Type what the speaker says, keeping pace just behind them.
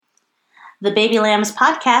The Baby Lambs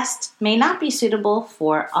podcast may not be suitable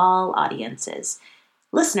for all audiences.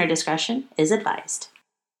 Listener discretion is advised.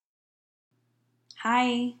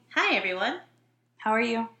 Hi. Hi, everyone. How are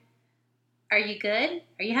you? Are you good?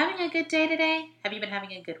 Are you having a good day today? Have you been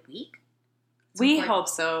having a good week? We hope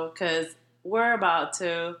so, because we're about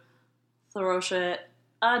to throw shit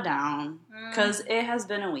down, because it has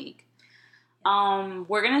been a week.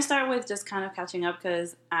 We're going to start with just kind of catching up,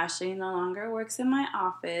 because Ashley no longer works in my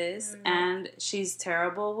office, and she's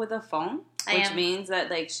terrible with a phone, which means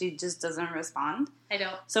that, like, she just doesn't respond. I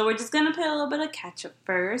don't. So we're just going to play a little bit of catch-up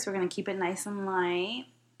first. We're going to keep it nice and light,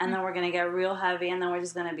 and then we're going to get real heavy, and then we're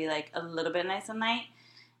just going to be, like, a little bit nice and light,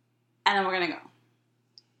 and then we're going to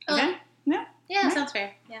go. Okay? Yeah? Yeah, sounds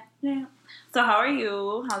fair. Yeah. So how are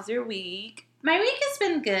you? How's your week? My week has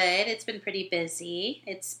been good. It's been pretty busy.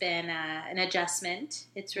 It's been an adjustment.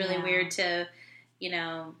 It's really weird to,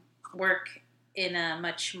 work in a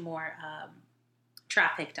much more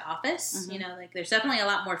trafficked office. Mm-hmm. Like there's definitely a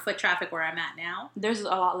lot more foot traffic where I'm at now. There's a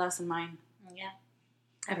lot less in mine. Yeah.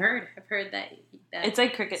 I've heard that it's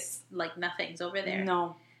like crickets. Like nothing's over there.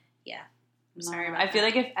 No. Yeah. I'm No. sorry about I that. feel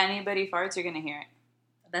like if anybody farts, you're going to hear it.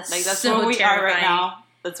 That's where we terrifying. are right now.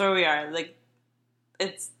 That's where we are. Like,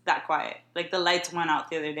 it's that quiet. Like, the lights went out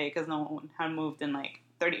the other day because no one had moved in, like,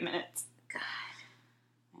 30 minutes. God.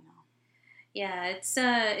 I know. Yeah,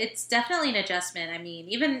 it's definitely an adjustment. I mean,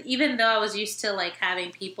 even though I was used to, like,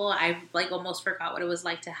 having people, I, like, almost forgot what it was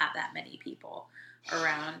like to have that many people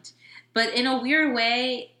around. But in a weird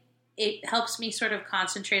way, it helps me sort of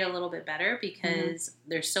concentrate a little bit better because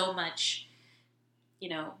there's so much,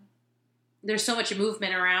 there's so much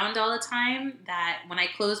movement around all the time that when I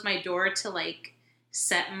close my door to, like,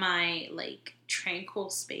 set my, like, tranquil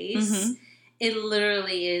space, it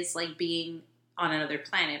literally is like being on another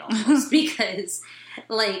planet almost because,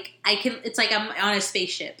 like, it's like I'm on a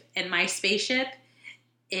spaceship and my spaceship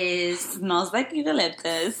smells like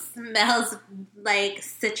eucalyptus. Smells like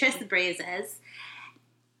citrus breezes.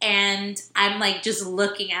 And I'm, like, just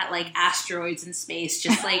looking at, like, asteroids in space,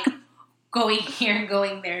 just, like, going here and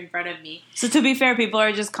going there in front of me. So to be fair, people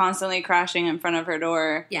are just constantly crashing in front of her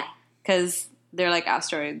door. Yeah. Because they're like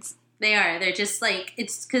asteroids. They are. They're just, like,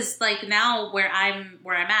 it's because, like, now where I'm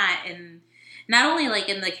at, and not only, like,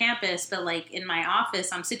 in the campus, but, like, in my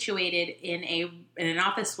office, I'm situated in an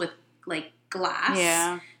office with, like, glass.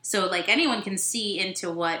 Yeah. So, like, anyone can see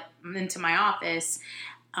into my office.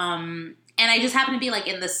 And I just happen to be, like,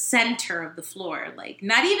 in the center of the floor. Like,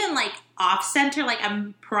 not even, like, off-center. Like,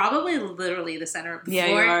 I'm probably literally the center of the floor.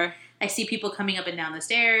 Yeah, you are. I see people coming up and down the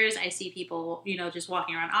stairs. I see people, just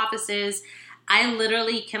walking around offices. I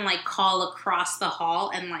literally can, like, call across the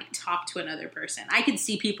hall and, like, talk to another person. I can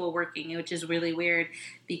see people working, which is really weird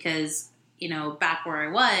because, back where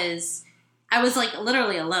I was, like,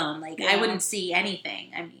 literally alone. Like, I wouldn't see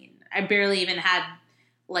anything. I mean, I barely even had,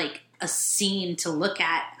 like, a scene to look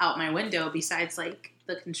at out my window besides, like,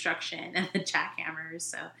 the construction and the jackhammers.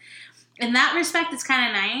 So in that respect, it's kind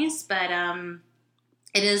of nice, but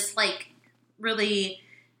it is, like, really,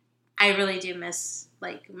 I really do miss,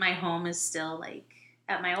 like, my home is still, like,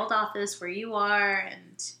 at my old office where you are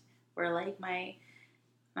and where, like, my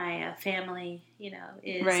family,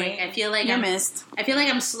 is. Right. Like, I feel like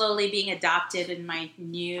I'm slowly being adopted in my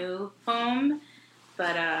new home.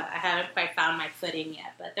 But I haven't quite found my footing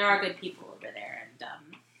yet. But there are good people over there, and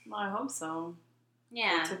well, I hope so.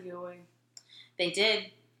 Yeah, they took you away. They did,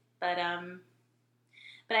 but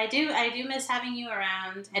I do miss having you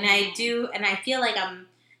around, and I feel like I'm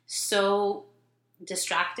so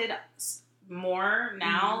distracted more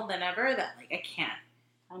now than ever that, like, I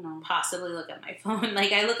can't possibly look at my phone.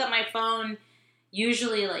 Like, I look at my phone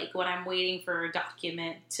usually, like, when I'm waiting for a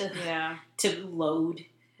document to load.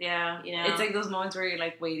 Yeah. It's like those moments where you're,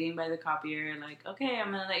 like, waiting by the copier and, like, okay,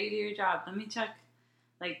 I'm going to let you do your job. Let me check,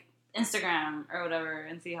 like, Instagram or whatever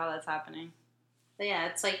and see how that's happening. But yeah,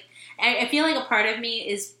 it's like, I feel like a part of me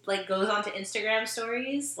is, like, goes onto Instagram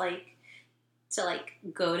stories, like, to, like,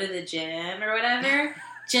 go to the gym or whatever,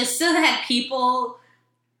 just so that people,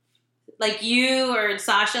 like you or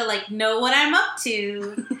Sasha, like, know what I'm up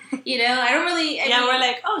to. I don't really... we're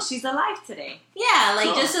like, oh, she's alive today. Yeah, like,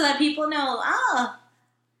 cool. Just so that people know,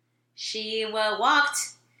 she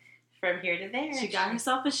walked from here to there. She got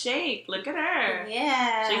herself a shake. Look at her.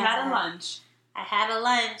 Yeah. She had a lunch. I had a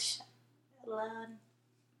lunch alone.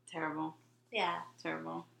 Terrible. Yeah.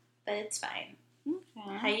 Terrible. But it's fine.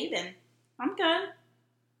 Okay. How you been? I'm good.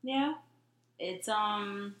 Yeah. It's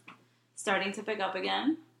starting to pick up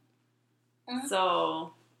again. Mm-hmm.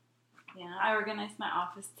 So, yeah, I organized my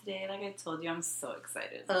office today. Like I told you, I'm so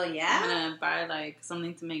excited. Oh, yeah? I'm going to buy, like,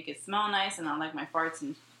 something to make it smell nice and not like my farts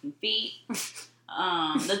and and feet.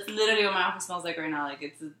 That's literally what my office smells like right now. Like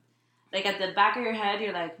it's like at the back of your head,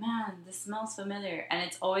 you're like, man, this smells familiar, and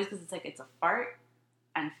it's always because it's a fart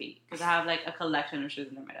and feet because I have like a collection of shoes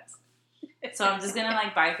under my desk. So I'm just gonna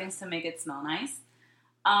like buy things to make it smell nice.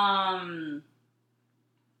 And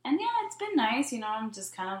yeah, it's been nice. I'm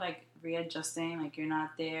just kind of like readjusting. Like you're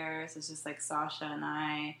not there, so it's just like Sasha and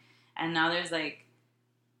I, and now there's like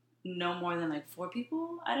no more than like 4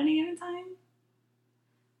 people at any given time.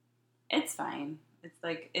 It's fine. It's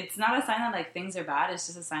like, it's not a sign that like things are bad. It's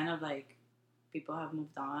just a sign of like people have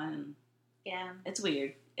moved on. And yeah. It's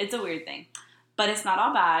weird. It's a weird thing. But it's not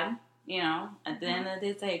all bad, At the end of the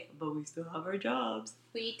day, it's like, but we still have our jobs.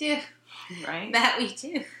 We do. Right? That we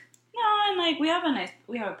do. No, and like we have a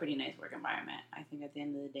pretty nice work environment, I think, at the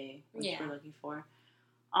end of the day, which we're looking for.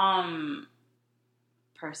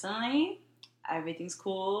 Personally, everything's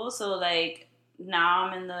cool. So like now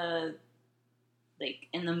I'm in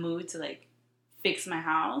the mood to like fix my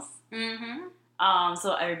house. Mm-hmm.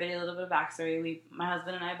 So everybody, a little bit of backstory. My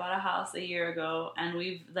husband and I bought a house a year ago, and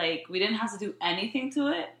we didn't have to do anything to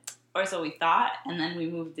it, or so we thought, and then we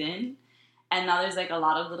moved in, and now there's like a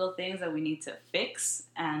lot of little things that we need to fix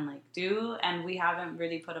and like do, and we haven't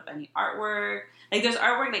really put up any artwork. Like there's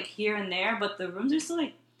artwork like here and there, but the rooms are still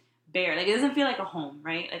like bare. Like it doesn't feel like a home,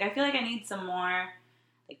 right? Like I feel like I need some more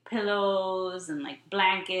like pillows and like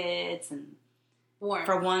blankets and warm.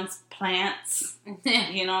 For once, plants,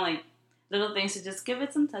 like little things to just give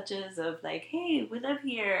it some touches of like, hey, we live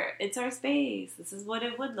here. It's our space. This is what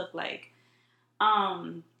it would look like.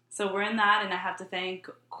 So we're in that, and I have to thank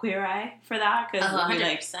Queer Eye for that because we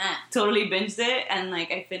like totally binged it, and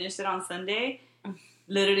like I finished it on Sunday,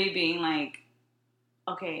 literally being like,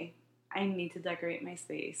 okay, I need to decorate my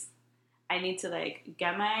space. I need to like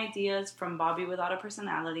get my ideas from Bobby Without a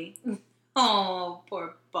Personality. Oh,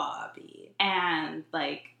 poor Bobby. And,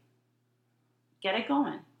 like, get it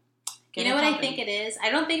going. You know what I think it is? I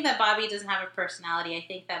don't think that Bobby doesn't have a personality. I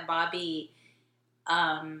think that Bobby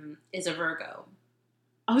is a Virgo.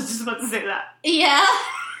 I was just about to say that. Yeah.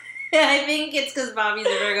 I think it's because Bobby's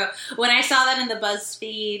a Virgo. When I saw that in the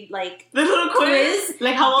BuzzFeed, like, the little quiz.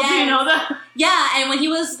 Like, how old do you know that? Yeah, and when he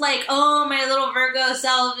was like, oh, my little Virgo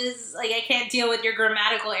self is, like, I can't deal with your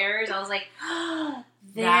grammatical errors, I was like,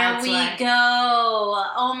 there we go.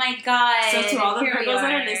 Oh my God. So to all the Virgos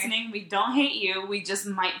that are listening, we don't hate you. We just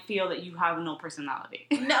might feel that you have no personality.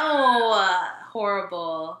 No.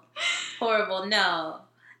 Horrible. No.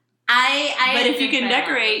 But if you can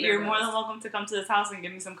decorate, you're more than welcome to come to this house and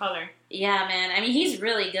give me some color. Yeah, man. I mean, he's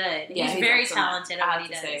really good. He's very talented at what he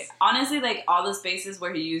does. Honestly, like all the spaces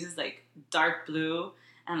where he uses like dark blue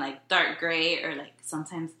and like dark gray or like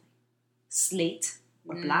sometimes slate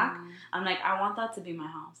or black, I'm like, I want that to be my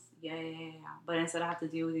house. Yeah. But instead I have to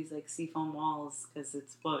deal with these like seafoam walls because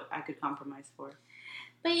it's what I could compromise for.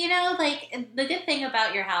 But like the good thing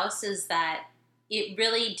about your house is that it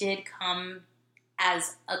really did come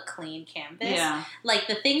as a clean canvas. Yeah. Like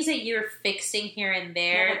the things that you're fixing here and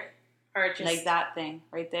there are just like that thing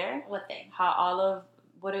right there. What thing? How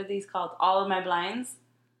what are these called? All of my blinds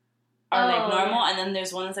are like normal, and then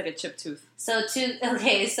there's one that's like a chipped tooth. So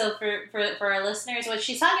for our listeners, what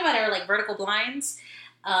she's talking about are like vertical blinds.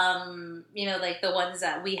 Like the ones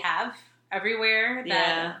that we have everywhere.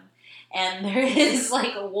 And there is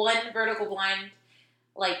like one vertical blind,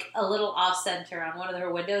 like a little off center on one of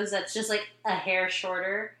her windows that's just like a hair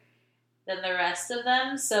shorter than the rest of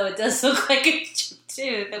them, so it does look like a chipped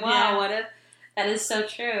tooth. And wow, what if that is so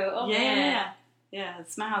true? Oh man, yeah.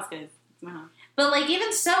 It's my house, guys. It's my house. But like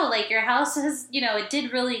even so, like your house has, it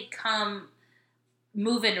did really come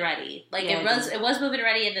move-in ready. Like it was move-in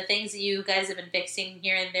ready, and the things that you guys have been fixing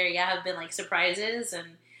here and there, have been like surprises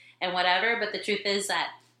and whatever. But the truth is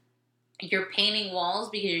that you're painting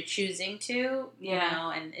walls because you're choosing to,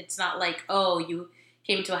 and it's not like, oh, you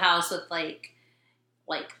came to a house with like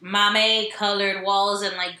mame colored walls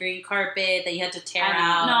and like green carpet that you had to tear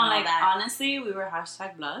out. No, and like that. Honestly, we were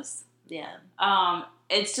 #blessed. Yeah.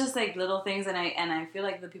 It's just like little things, and I feel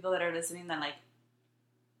like the people that are listening that like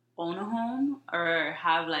own a home or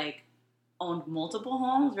have like owned multiple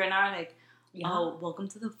homes right now are like, oh, welcome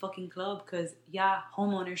to the fucking club, because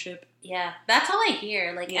home ownership. Yeah, that's all I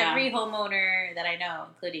hear. Like every homeowner that I know,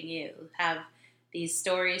 including you, have these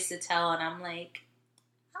stories to tell, and I'm like,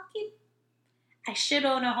 I should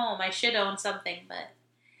own a home. I should own something, but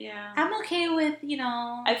I'm okay with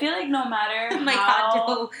I feel like no matter my how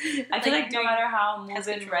condo. I feel like no matter how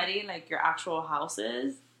move-in ready like your actual house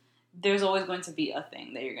is, there's always going to be a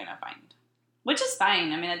thing that you're gonna find, which is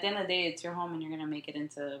fine. I mean, at the end of the day, it's your home, and you're gonna make it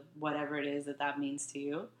into whatever it is that means to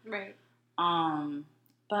you. Right.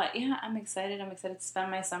 But yeah, I'm excited. I'm excited to spend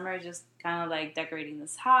my summer just kind of like decorating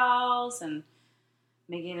this house and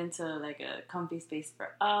making it into like a comfy space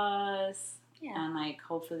for us. Yeah. And like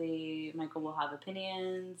hopefully Michael will have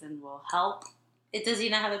opinions and will help. Does he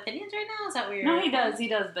not have opinions right now? Is that weird? No, he does. He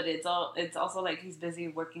does, but it's also like he's busy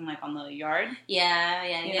working like on the yard.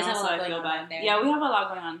 Yeah. He does have a lot going on there. Yeah, we have a lot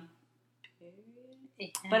going on. Yeah.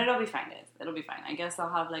 But it'll be fine, guys. It'll be fine. I guess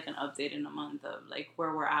I'll have like an update in a month of like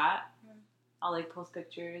where we're at. I'll like post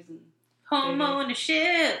pictures and home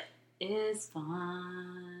ownership is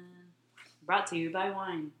fun. Brought to you by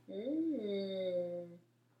wine.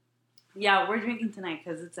 Yeah, we're drinking tonight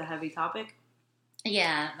because it's a heavy topic.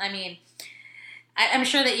 Yeah, I mean, I'm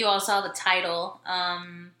sure that you all saw the title.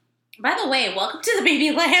 By the way, welcome to the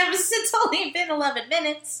Baby Lambs. It's only been 11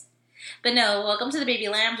 minutes. But no, welcome to the Baby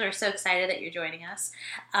Lambs. We're so excited that you're joining us.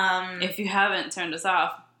 If you haven't turned us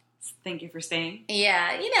off, thank you for staying.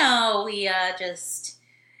 Yeah, we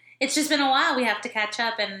it's just been a while. We have to catch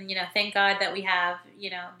up, and, thank God that we have,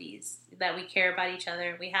 that we care about each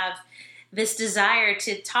other. We have this desire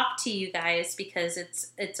to talk to you guys because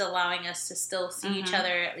it's allowing us to still see each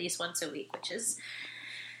other at least once a week, which is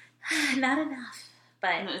not enough.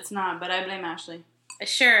 But no, it's not, but I blame Ashley.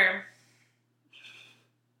 Sure.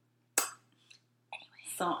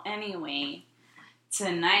 Anyway,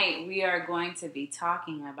 tonight we are going to be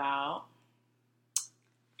talking about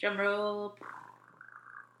drumroll,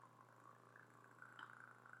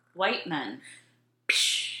 white men.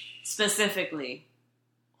 Specifically,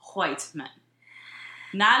 white men.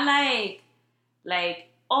 Not like,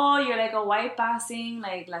 oh, you're like a white passing,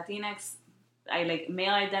 like Latinx, like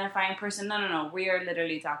male identifying person. No. We are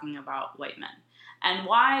literally talking about white men. And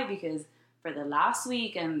why? Because for the last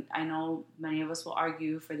week, and I know many of us will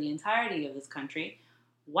argue for the entirety of this country,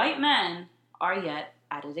 white men are yet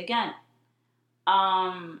at it again.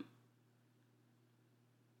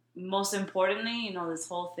 Most importantly, this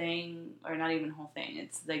whole thing, or not even whole thing,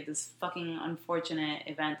 it's like this fucking unfortunate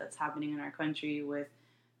event that's happening in our country with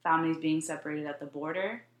families being separated at the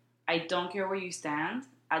border. I don't care where you stand.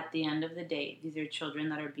 At the end of the day, these are children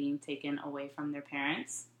that are being taken away from their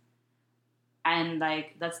parents. And,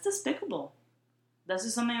 like, that's despicable. That's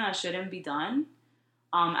just something that shouldn't be done.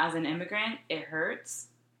 As an immigrant, it hurts.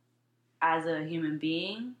 As a human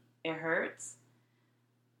being, it hurts.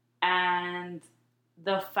 And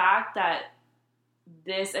the fact that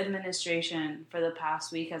this administration for the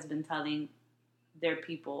past week has been telling their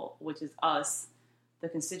people, which is us, the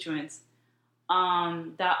constituents,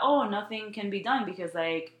 that, nothing can be done because,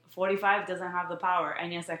 like, 45 doesn't have the power.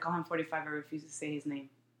 And yes, I call him 45. I refuse to say his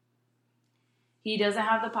name. He doesn't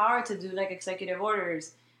have the power to do, like, executive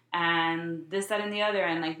orders and this, that, and the other,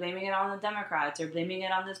 and, like, blaming it on the Democrats or blaming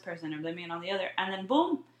it on this person or blaming it on the other. And then,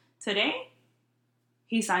 boom, today,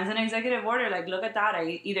 he signs an executive order. Like, look at that.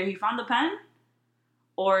 Either he found the pen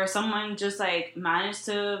or someone just, like, managed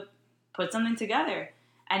to put something together.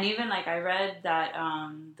 And even, like, I read that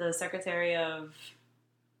the Secretary of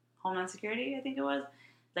Homeland Security, I think it was,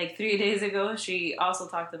 like, 3 days ago, she also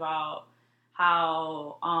talked about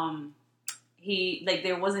how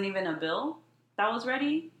there wasn't even a bill that was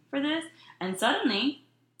ready for this. And suddenly,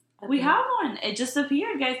 we have one. It just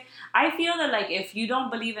appeared, guys. I feel that, like, if you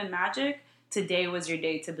don't believe in magic, today was your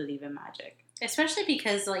day to believe in magic. Especially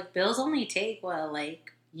because, like, bills only take,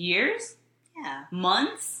 years? Yeah.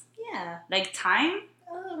 Months? Yeah. Like, time?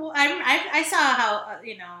 Well, I saw how,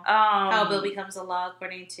 how a bill becomes a law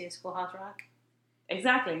according to Schoolhouse Rock.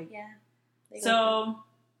 Exactly. Yeah. So,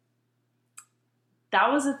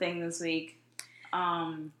 that was a thing this week.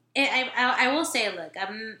 I will say, look,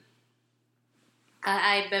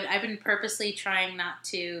 I've been purposely trying not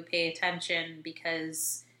to pay attention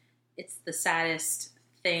because it's the saddest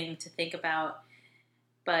thing to think about.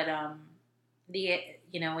 But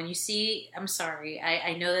when you see, I'm sorry,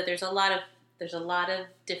 I know that there's a lot of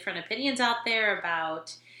different opinions out there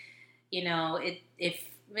about,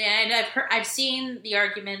 I've seen the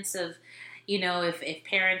arguments of, if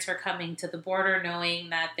parents are coming to the border knowing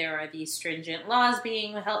that there are these stringent laws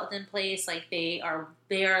being held in place, like they are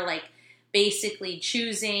like basically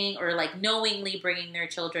choosing or like knowingly bringing their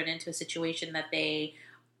children into a situation that they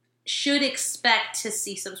should expect to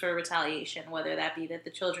see some sort of retaliation, whether that be that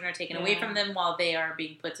the children are taken away from them while they are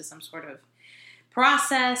being put to some sort of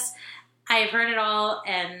process. I've heard it all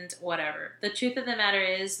and whatever. The truth of the matter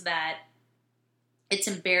is that it's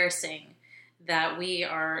embarrassing that we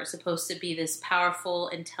are supposed to be this powerful,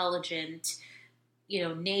 intelligent,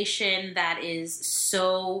 nation that is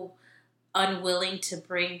so unwilling to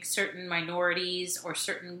bring certain minorities or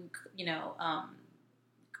certain,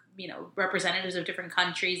 representatives of different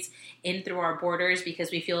countries in through our borders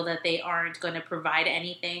because we feel that they aren't going to provide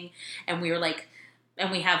anything. And we were like, and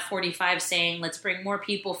we have 45 saying, let's bring more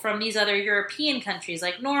people from these other European countries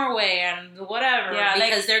like Norway and whatever,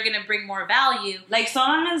 because they're going to bring more value. Like, so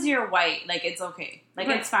long as you're white, like, it's okay. Like,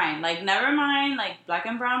 it's fine. Like, never mind, like, black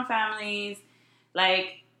and brown families,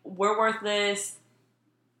 like, we're worthless.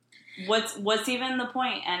 What's even the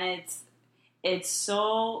point? And it's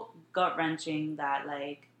so gut-wrenching that,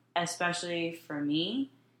 like, especially for me,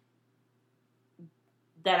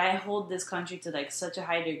 that I hold this country to, like, such a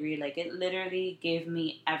high degree. Like, it literally gave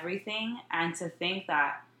me everything. And to think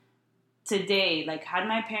that today, like, had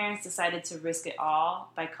my parents decided to risk it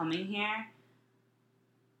all by coming here,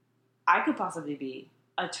 I could possibly be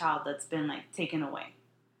a child that's been, like, taken away.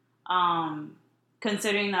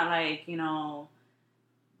 Considering that, like,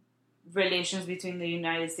 relations between the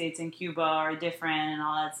United States and Cuba are different and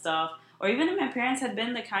all that stuff. Or even if my parents had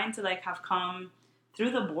been the kind to, like, have come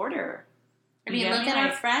through the border. I mean, look at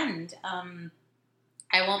our friend.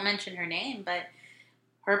 I won't mention her name, but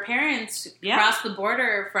her parents crossed the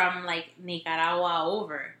border from, like, Nicaragua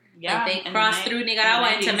over. Yeah. Like, they crossed through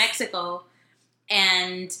Nicaragua into Mexico.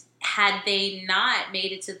 And had they not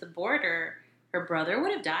made it to the border, her brother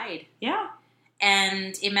would have died. Yeah.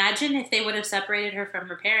 And imagine if they would have separated her from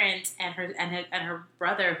her parents and her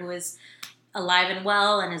brother, who is alive and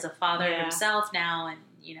well and is a father himself now, and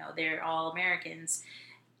they're all Americans.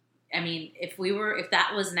 I mean, if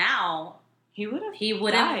that was now, he would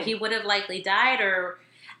have likely died. Or,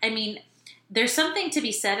 I mean, there's something to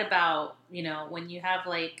be said about when you have,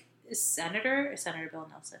 like, Senator Bill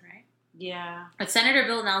Nelson, right? Yeah. But Senator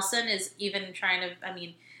Bill Nelson is even trying to. I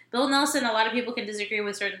mean, Bill Nelson, a lot of people can disagree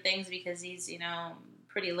with certain things because he's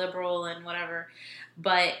pretty liberal and whatever,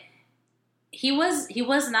 but he was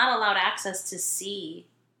not allowed access to see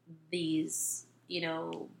these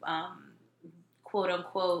quote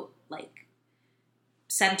unquote, like,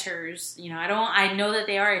 centers. I know that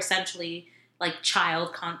they are essentially like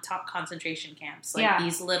child concentration camps, like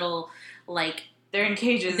these little, like, they're in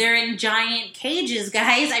cages. They're in giant cages,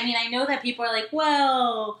 guys. I mean, I know that people are like,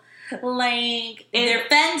 well, like, they're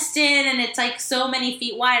fenced in and it's like so many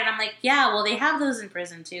feet wide, and I'm like, yeah, well, they have those in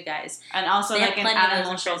prison too, guys. And also, like, in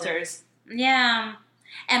animal shelters. Yeah.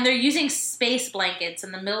 And they're using space blankets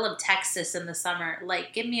in the middle of Texas in the summer.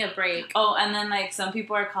 Like, give me a break. Oh, and then, like, some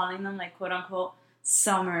people are calling them, like, quote unquote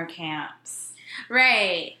summer camps.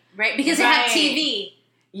 Right. Because they have TV.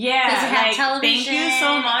 Yeah, because they have television. Thank you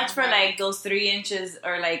so much for, like, those 3 inches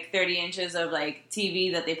or, like, 30 inches of, like,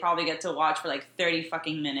 TV that they probably get to watch for, like, 30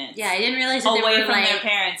 fucking minutes. Yeah, I didn't realize that away from their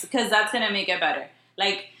parents, because that's gonna make it better.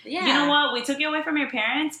 Like, you know what? We took you away from your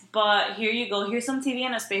parents, but here you go. Here's some TV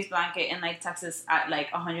and a space blanket in, like, Texas at, like,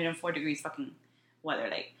 104 degrees fucking weather.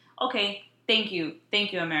 Like, okay, thank you,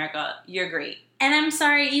 America. You're great. And I'm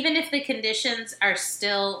sorry, even if the conditions are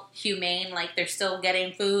still humane, like, they're still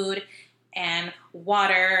getting food and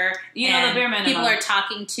water, the bare minimum. People are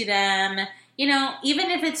talking to them. Even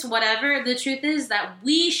if it's whatever, the truth is that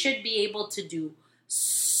we should be able to do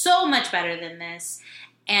so much better than this.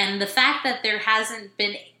 And the fact that there hasn't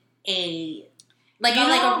been a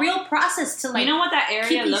real process to, like, what that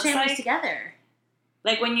area keep looks these families like together.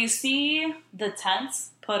 Like, when you see the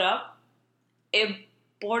tents put up, it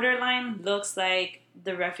borderline looks like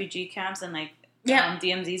the refugee camps and, like,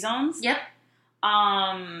 DMZ zones. Yep.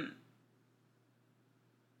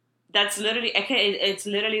 That's literally, it's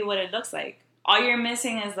literally what it looks like. All you're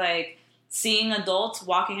missing is, like, seeing adults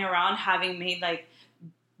walking around having made, like,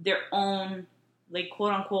 their own, like,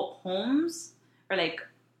 quote unquote homes, or, like,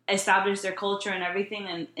 established their culture and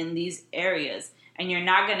everything in these areas. And you're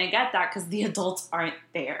not going to get that because the adults aren't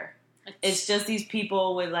there. It's just these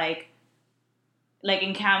people with, like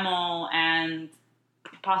in camo and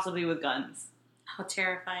possibly with guns. How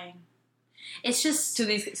terrifying. It's just to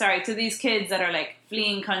these kids that are, like,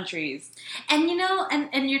 fleeing countries, and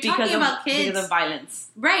and you're talking about kids because of violence,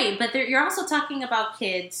 right? But you're also talking about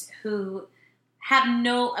kids who have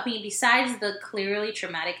besides the clearly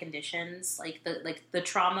traumatic conditions, like the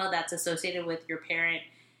trauma that's associated with your parent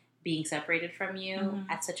being separated from you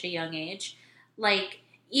at such a young age, like,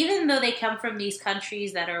 even though they come from these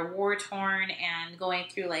countries that are war torn and going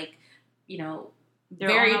through, like, their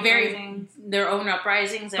own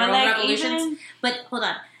uprisings, their own revolutions. But hold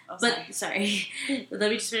on. Sorry. Let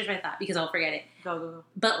me just finish my thought because I'll forget it. Go.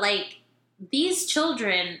 But, like, these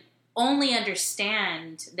children only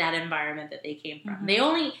understand that environment that they came from. Mm-hmm. They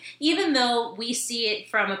only, even though we see it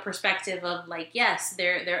from a perspective of like, yes,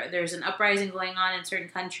 there's an uprising going on in certain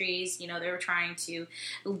countries. You know, they're trying to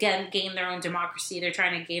gain their own democracy. They're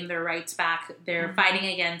trying to gain their rights back. They're Mm-hmm. fighting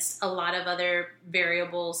against a lot of other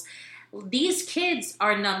variables. These kids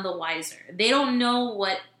are none the wiser. They don't know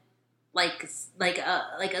what like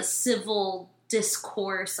a civil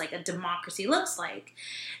discourse, like a democracy looks like.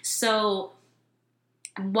 So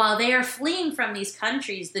while they are fleeing from these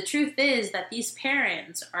countries, the truth is that these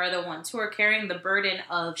parents are the ones who are carrying the burden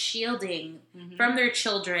of shielding Mm-hmm. from their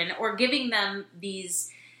children or giving them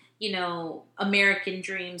these, you know, American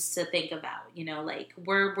dreams to think about. You know, like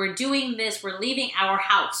we're doing this, we're leaving our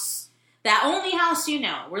house. That only house you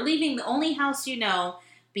know. We're leaving the only house you know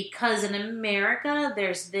because in America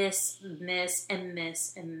there's this and this and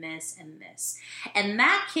this and this and this. And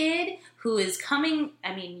that kid who is coming,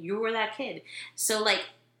 I mean, you were that kid. So like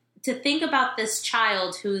to think about this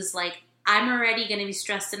child who's like, I'm already going to be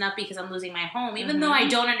stressed enough because I'm losing my home, even though I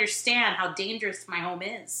don't understand how dangerous my home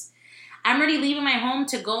is. I'm already leaving my home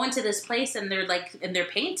to go into this place and they're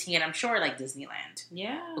painting it, I'm sure, like Disneyland.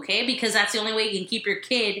 Yeah. Okay? Because that's the only way you can keep your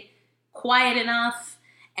kid quiet enough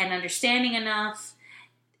and understanding enough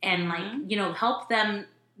and like, you know, help them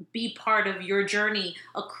be part of your journey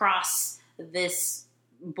across this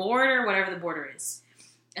border, whatever the border is.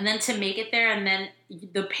 And then to make it there, and then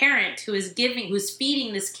the parent who's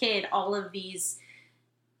feeding this kid all of these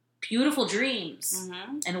beautiful dreams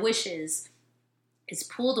and wishes is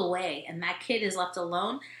pulled away and that kid is left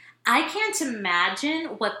alone. I can't imagine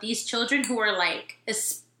what these children who are like,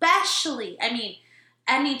 especially, I mean,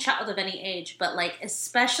 any child of any age, but like,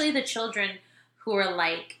 especially the children who are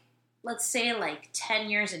like, let's say like 10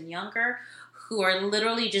 years and younger, who are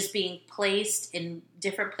literally just being placed in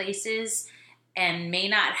different places and may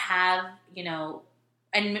not have, you know,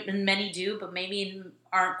 and many do, but maybe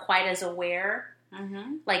aren't quite as aware.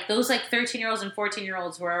 Mm-hmm. Like those like 13-year-olds and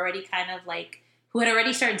 14-year-olds who are already kind of like, who had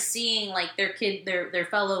already started seeing like their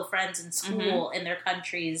fellow friends in school in their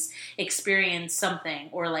countries experience something,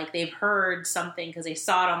 or like they've heard something because they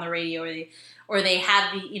saw it on the radio, or they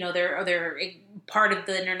had the, you know, they're part of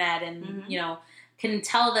the internet and you know, can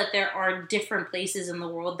tell that there are different places in the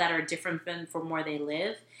world that are different than from where they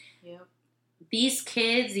live. Yep. These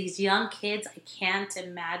kids, these young kids, I can't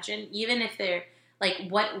imagine, even if they're like,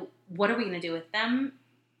 what are we going to do with them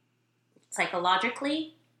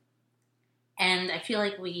psychologically? And I feel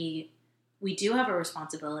like we do have a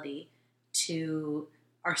responsibility to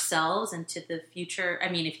ourselves and to the future. I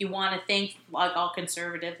mean, if you want to think like all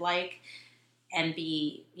conservative like and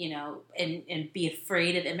be, you know, and be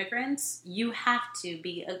afraid of immigrants, you have to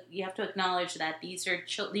acknowledge that these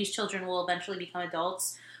children will eventually become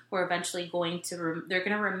adults who are eventually going to they're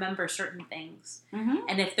going to remember certain things.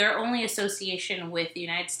 And if their only association with the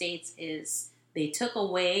United States is they took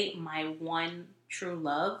away my one true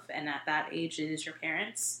love, and at that age it is your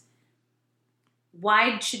parents,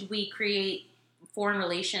 why should we create foreign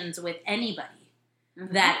relations with anybody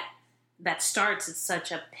that starts at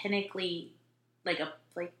such a pinnacly, like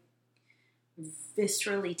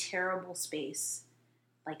viscerally terrible space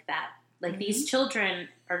like that? Like these children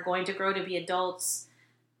are going to grow to be adults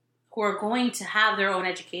who are going to have their own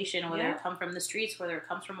education, whether it come from the streets, whether it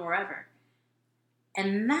comes from wherever.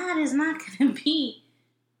 And that is not going to be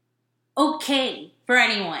okay for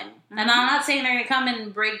anyone. And I'm not saying they're going to come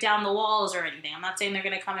and break down the walls or anything. I'm not saying they're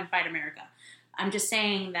going to come and fight America. I'm just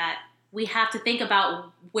saying that we have to think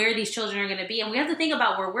about where these children are going to be, and we have to think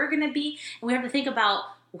about where we're going to be, and we have to think about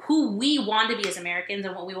who we want to be as Americans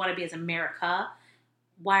and what we want to be as America.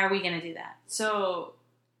 Why are we going to do that? So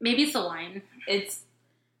maybe it's the wine.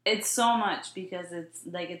 It's so much, because it's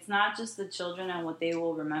like, it's not just the children and what they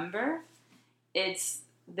will remember. It's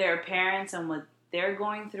their parents and what they're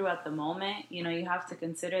going through at the moment. You know, you have to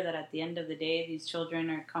consider that at the end of the day, these children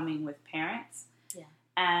are coming with parents. Yeah.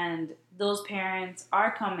 And those parents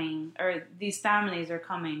are coming, or these families are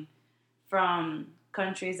coming from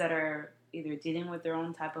countries that are either dealing with their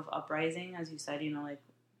own type of uprising, as you said, you know, like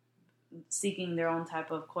seeking their own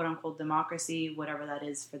type of quote unquote democracy, whatever that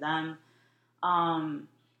is for them.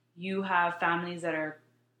 You have families that are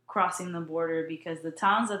crossing the border because the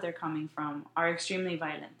towns that they're coming from are extremely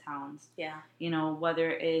violent towns. Yeah. You know,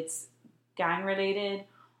 whether it's gang related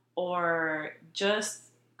or just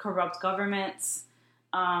corrupt governments,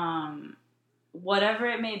 whatever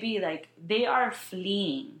it may be, like they are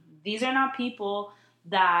fleeing. These are not people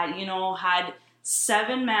that, you know, had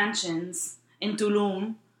 7 mansions in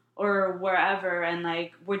Tulum or wherever and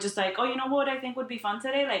like we're just like, oh, you know what I think would be fun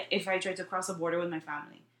today? Like if I tried to cross a border with my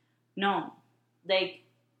family. No. Like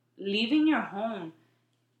leaving your home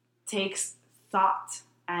takes thought,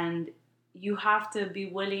 and you have to be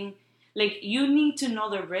willing, like, you need to know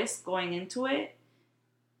the risk going into it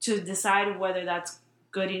to decide whether that's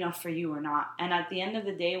good enough for you or not. And at the end of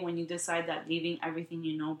the day, when you decide that leaving everything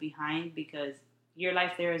you know behind because your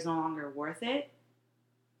life there is no longer worth it,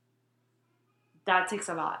 that takes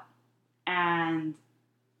a lot. And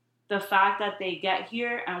the fact that they get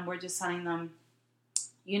here and we're just telling them,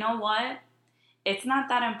 you know what? It's not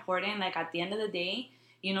that important. Like, at the end of the day,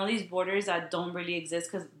 you know, these borders that don't really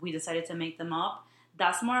exist because we decided to make them up,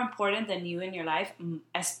 that's more important than you and your life,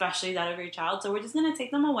 especially that of your child. So we're just going to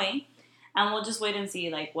take them away and we'll just wait and see,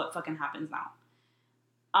 like, what fucking happens now.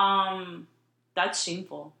 That's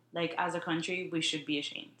shameful. Like, as a country, we should be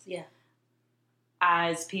ashamed. Yeah.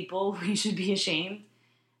 As people, we should be ashamed.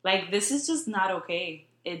 Like, this is just not okay.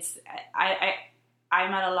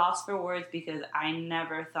 I'm at a loss for words because I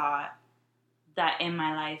never thought that in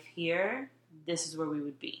my life here, this is where we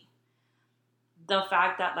would be. The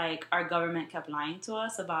fact that, like, our government kept lying to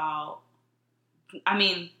us about, I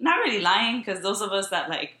mean, not really lying, because those of us that,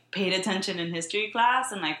 like, paid attention in history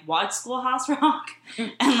class and, like, watched Schoolhouse Rock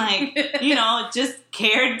and, like, you know, just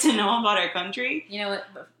cared to know about our country. You know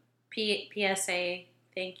what? PSA,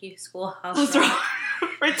 thank you, Schoolhouse Rock,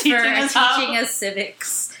 for teaching us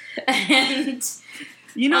civics and,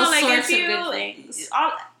 you know, all like, sorts if you, of good things.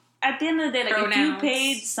 At the end of the day, like, Pronouns. if you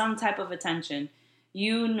paid some type of attention,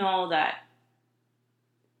 you know that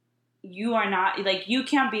you are not, like, you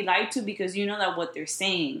can't be lied to because you know that what they're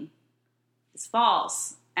saying is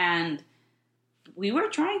false. And we were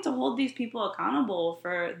trying to hold these people accountable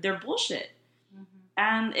for their bullshit. Mm-hmm.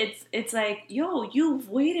 And it's like, yo, you've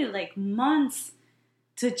waited, like, months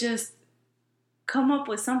to just come up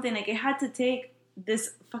with something. Like, it had to take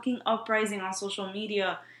this fucking uprising on social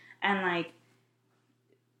media and, like,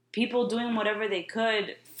 people doing whatever they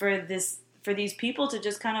could for these people to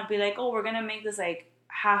just kind of be like, oh, we're gonna make this, like,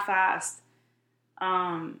 half-assed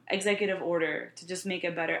executive order to just make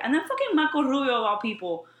it better. And then fucking Marco Rubio, of all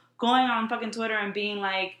people, going on fucking Twitter and being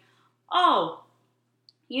like, oh,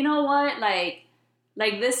 you know what, like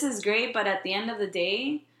this is great, but at the end of the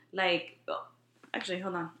day, like, actually,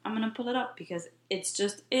 hold on, I'm gonna pull it up because it's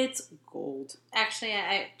gold. Actually,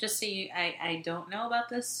 I don't know about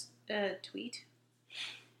this tweet.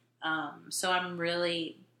 So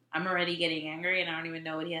I'm already getting angry and I don't even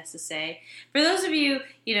know what he has to say. For those of you,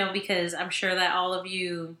 you know, because I'm sure that all of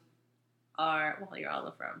you are, well, you're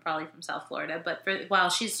all probably from South Florida, but while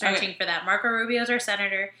she's searching for that, Marco Rubio's our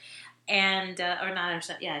senator and, or not our,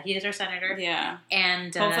 yeah, he is our senator. Yeah.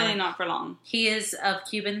 And hopefully not for long. He is of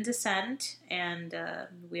Cuban descent and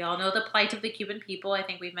we all know the plight of the Cuban people. I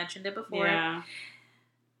think we've mentioned it before. Yeah.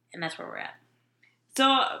 And that's where we're at.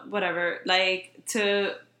 So, whatever, like,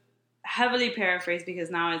 to heavily paraphrase, because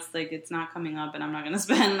now it's like it's not coming up and I'm not going to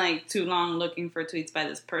spend, like, too long looking for tweets by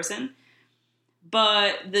this person.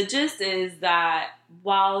 But the gist is that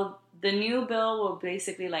while the new bill will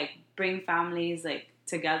basically, like, bring families, like,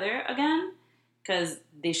 together again, because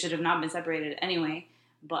they should have not been separated anyway,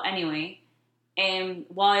 but anyway, and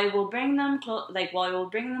while it will bring them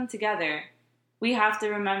together, we have to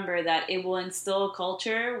remember that it will instill a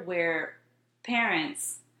culture where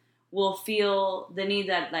parents will feel the need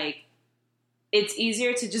that, like, it's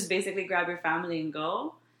easier to just basically grab your family and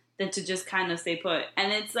go than to just kind of stay put.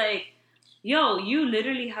 And it's like, yo, you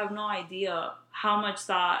literally have no idea how much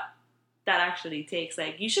thought that actually takes.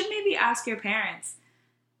 Like, you should maybe ask your parents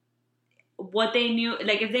what they knew,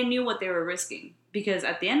 like, if they knew what they were risking. Because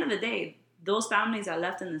at the end of the day, those families that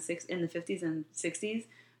left in the 50s and 60s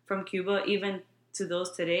from Cuba, even to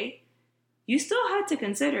those today, you still had to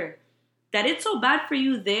consider that it's so bad for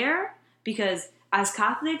you there because as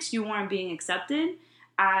Catholics, you weren't being accepted.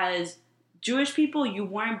 As Jewish people, you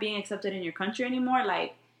weren't being accepted in your country anymore.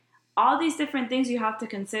 Like, all these different things you have to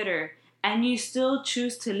consider, and you still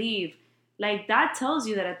choose to leave. Like, that tells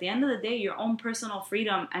you that at the end of the day, your own personal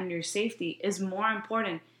freedom and your safety is more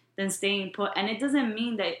important than staying put. And it doesn't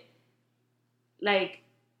mean that, like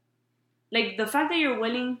the fact that you're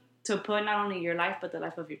willing to put not only your life, but the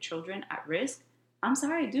life of your children at risk. I'm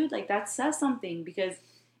sorry, dude. Like, that says something, because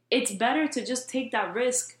it's better to just take that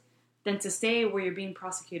risk than to stay where you're being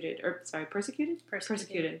persecuted.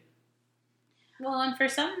 Persecuted. Well, and for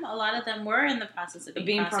some, a lot of them were in the process of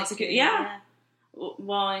being prosecuted. Yeah.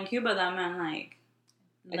 Well, in Cuba, that meant, like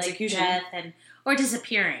execution. Death or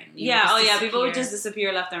disappearing. People would just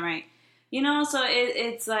disappear left and right. You know, so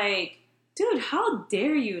it's like, dude, how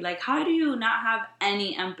dare you? Like, how do you not have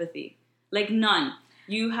any empathy? Like, none.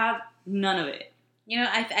 You have none of it. You know,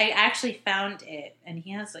 I actually found it, and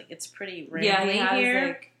he has, like, it's pretty rambly he has, here.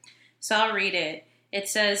 like, so I'll read it. It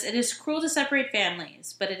says, "It is cruel to separate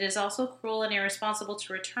families, but it is also cruel and irresponsible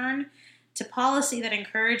to return to policy that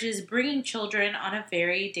encourages bringing children on a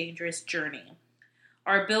very dangerous journey.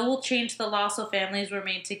 Our bill will change the law so families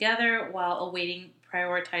remain together while awaiting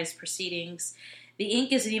prioritized proceedings. The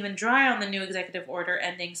ink isn't even dry on the new executive order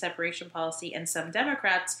ending separation policy, and some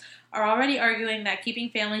Democrats are already arguing that keeping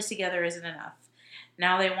families together isn't enough.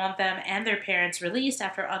 Now they want them and their parents released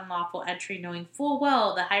after unlawful entry, knowing full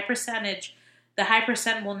well the high percent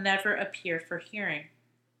will never appear for hearing.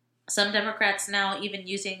 Some Democrats now even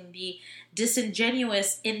using the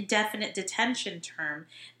disingenuous indefinite detention term.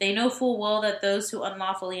 They know full well that those who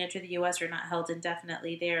unlawfully enter the U.S. are not held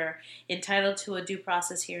indefinitely. They are entitled to a due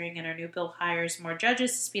process hearing, and our new bill hires more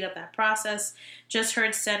judges to speed up that process. Just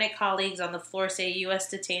heard Senate colleagues on the floor say U.S.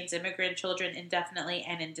 detains immigrant children indefinitely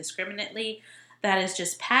and indiscriminately. That is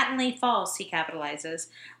just patently false," he capitalizes.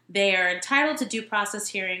 "They are entitled to due process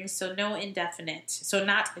hearings, so not indefinite,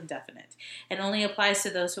 and only applies to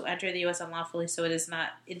those who enter the U.S. unlawfully, so it is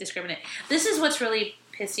not indiscriminate." This is what's really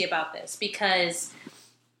pissy about this, because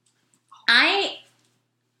I,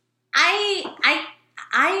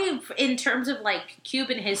 in terms of like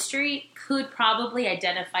Cuban history, could probably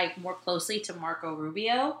identify more closely to Marco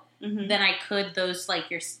Rubio than I could those like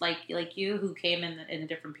you who came in a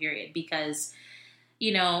different period, because,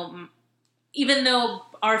 you know, even though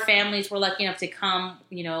our families were lucky enough to come,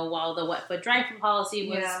 you know, while the wet foot dry foot policy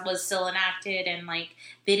was still enacted, and like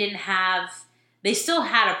they still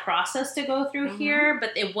had a process to go through here,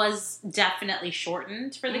 but it was definitely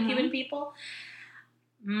shortened for the Cuban people.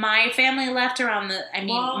 My family left around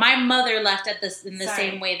my mother left in the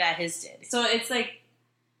same way that his did. So it's like,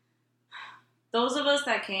 those of us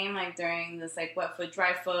that came like during this like wet foot,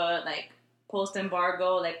 dry foot, like post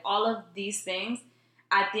embargo, like all of these things,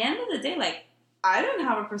 at the end of the day, like, I didn't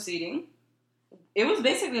have a proceeding. It was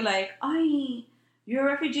basically like, "Ay, you're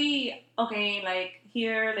a refugee. Okay, like,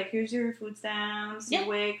 here's your food stamps, your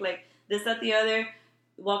WIC, like, this, that, the other.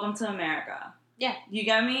 Welcome to America." Yeah. You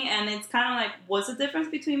get me? And it's kind of like, what's the difference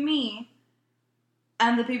between me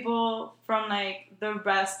and the people from, like, the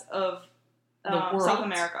rest of the world? South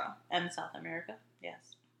America. And South America,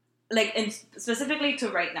 yes. Like, specifically to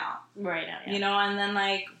right now. Right now, yeah. You know, and then,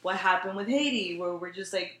 like, what happened with Haiti, where we're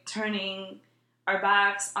just, like, turning our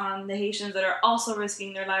backs on the Haitians that are also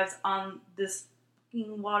risking their lives on this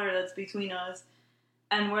water that's between us.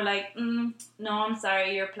 And we're like, no, I'm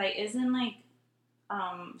sorry, your plight isn't, like,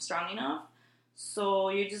 strong enough, so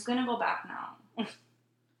you're just gonna go back now.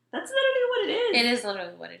 That's literally what it is. It is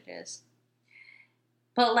literally what it is.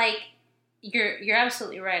 But, like, you're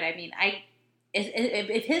absolutely right. I mean,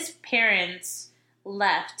 if his parents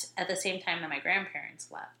left at the same time that my grandparents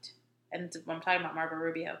left, and I'm talking about Marco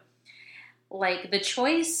Rubio, like, the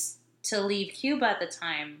choice to leave Cuba at the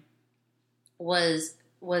time was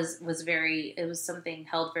something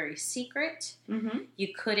held very secret.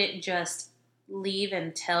 You couldn't just leave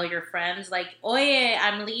and tell your friends, like, "Oye,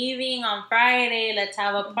 I'm leaving on Friday. Let's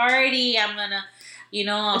have a party. I'm gonna,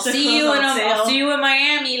 I'll see you in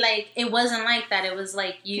Miami." Like, it wasn't like that. It was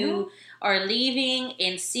like you are leaving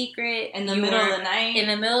in secret in the middle of the night. In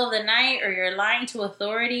the middle of the night, or you're lying to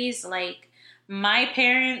authorities. Like, my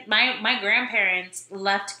grandparents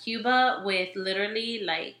left Cuba with literally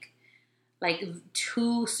like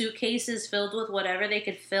 2 suitcases filled with whatever they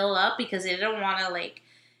could fill up, because they don't want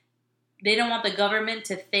the government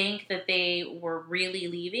to think that they were really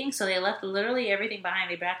leaving. So they left literally everything behind.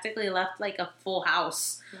 They practically left like a full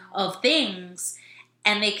house of things.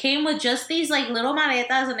 And they came with just these like little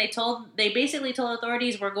maletas, and they basically told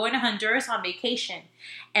authorities, "We're going to Honduras on vacation."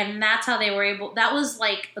 And that's how they were able, that was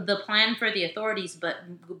like the plan for the authorities, but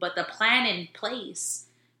the plan in place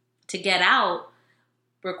to get out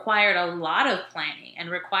required a lot of planning and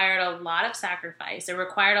required a lot of sacrifice. It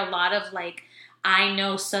required a lot of like, I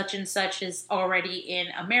know such and such is already in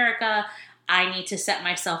America. I need to set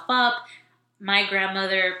myself up. My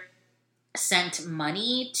grandmother sent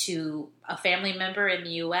money to a family member in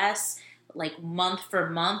the U.S. like month for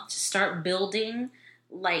month to start building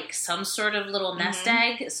like some sort of little nest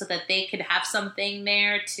egg so that they could have something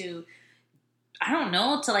there to, I don't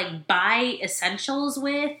know, to like buy essentials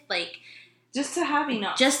with, like just to have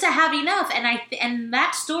enough. And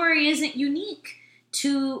that story isn't unique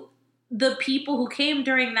to the people who came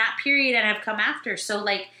during that period and have come after. So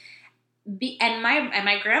like,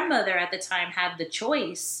 my grandmother at the time had the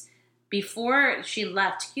choice before she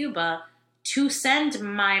left Cuba to send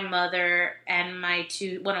my mother and my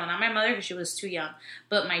not my mother because she was too young,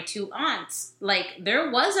 but my 2 aunts. Like, there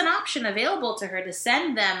was an option available to her to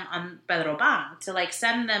send them on Pedro Pan, to like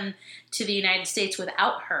send them to the United States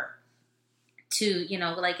without her. to, you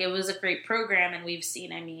know, like, it was a great program, and we've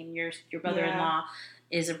seen, I mean, your brother-in-law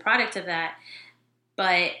is a product of that.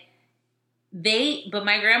 But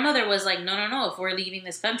my grandmother was like, no, if we're leaving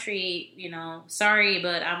this country, you know, sorry,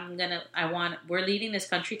 but we're leaving this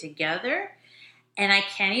country together. And I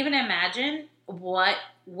can't even imagine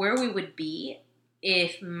where we would be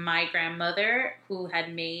if my grandmother, who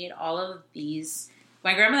had made all of these,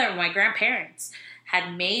 my grandparents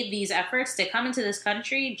had made these efforts to come into this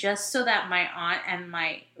country just so that my aunt and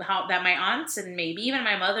my aunts and maybe even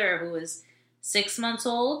my mother, who was 6 months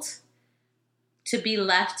old, to be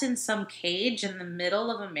left in some cage in the middle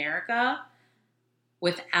of America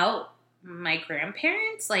without my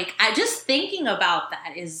grandparents. Like, I just thinking about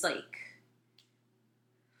that is like,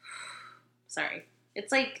 sorry,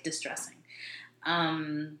 it's like distressing.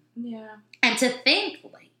 Yeah. And to think,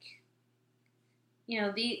 like, you know,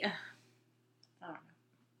 I don't know.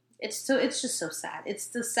 It's just so sad. It's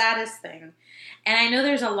the saddest thing. And I know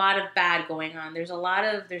there's a lot of bad going on. There's a lot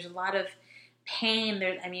of pain.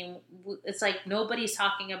 I mean, it's like nobody's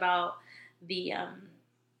talking about the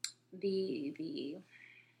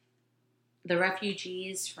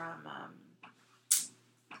refugees from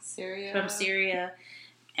Syria,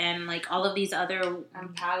 and like all of these other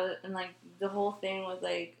and like the whole thing with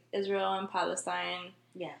like Israel and Palestine.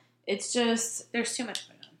 Yeah, it's just there's too much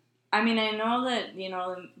going on. I mean, I know that, you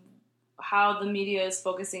know, how the media is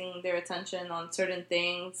focusing their attention on certain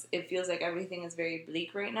things. It feels like everything is very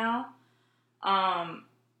bleak right now.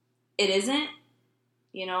 It isn't.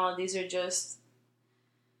 You know, these are just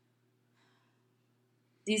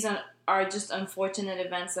unfortunate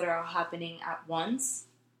events that are all happening at once.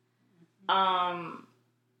 But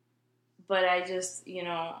I just, you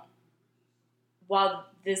know, while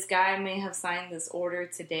this guy may have signed this order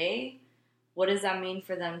today, what does that mean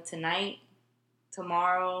for them tonight,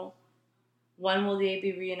 tomorrow? When will they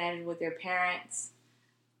be reunited with their parents?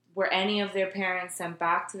 Were any of their parents sent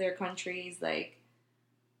back to their countries? Like,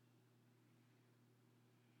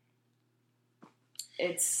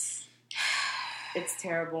 it's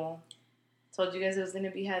terrible. Told you guys it was going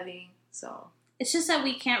to be heavy, so. It's just that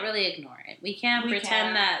we can't really ignore it. We can't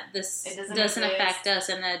pretend that this doesn't affect us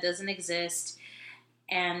and that it doesn't exist.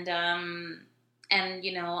 And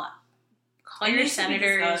you know, call your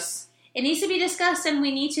senators. It needs to be discussed, and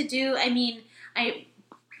we need to do,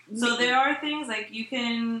 So there are things like you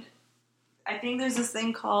can, I think there's this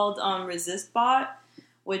thing called ResistBot,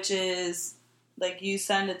 which is like you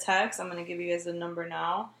send a text. I'm going to give you guys the number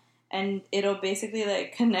now, and it'll basically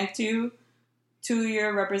like connect you to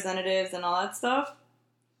your representatives and all that stuff.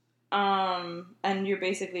 And you're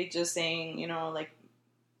basically just saying, you know, like,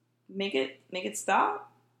 make it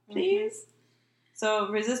stop, please. Mm-hmm. So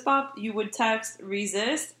ResistBot, you would text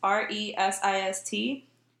resist, RESIST,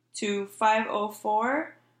 to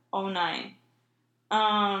 50409.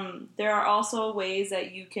 There are also ways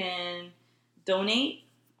that you can donate.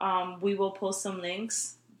 We will post some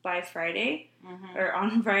links by Friday, or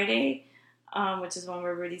on Friday, which is when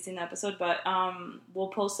we're releasing the episode. But we'll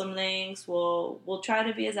post some links. We'll try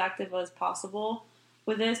to be as active as possible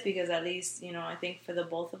with this, because at least, you know, I think for the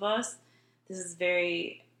both of us, this is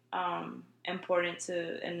very important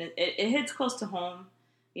to, and it hits close to home.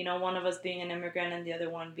 You know, one of us being an immigrant and the other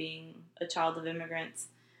one being a child of immigrants.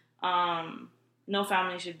 No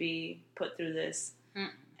family should be put through this.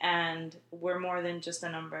 And we're more than just a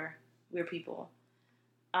number. We're people.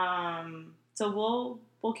 So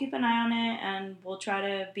we'll keep an eye on it, and we'll try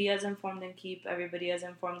to be as informed and keep everybody as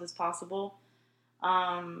informed as possible.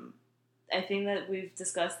 I think that we've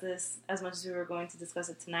discussed this as much as we were going to discuss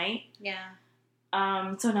it tonight. Yeah.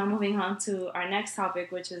 So now moving on to our next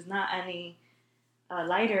topic, which is not any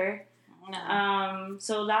lighter. No.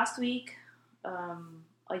 So last week, a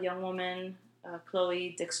young woman,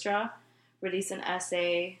 Chloe Dykstra, released an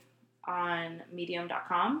essay on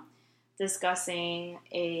Medium.com discussing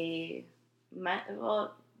it's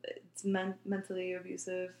mentally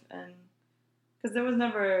abusive, and because there was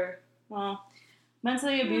never,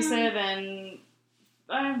 mentally abusive and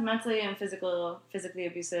mentally and physically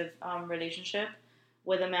abusive relationship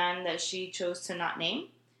with a man that she chose to not name.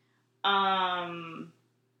 And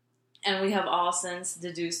we have all since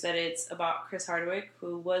deduced that it's about Chris Hardwick,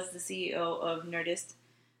 who was the CEO of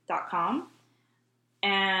Nerdist.com.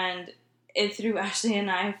 And it threw Ashley and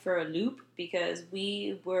I for a loop, because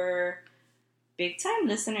we were big-time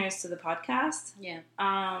listeners to the podcast. Yeah.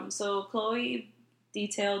 So Chloe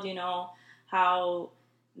detailed, you know, how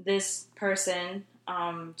this person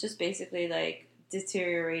just basically, like,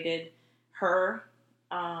 deteriorated her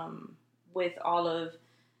with all of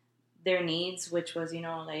their needs, which was, you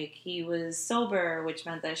know, like, he was sober, which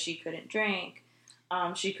meant that she couldn't drink.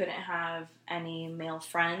 She couldn't have any male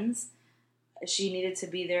friends. She needed to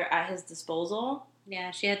be there at his disposal.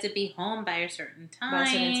 Yeah, she had to be home by a certain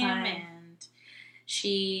time. And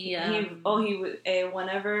she... he would...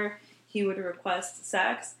 whenever he would request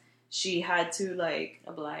sex, she had to, like...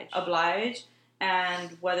 Oblige.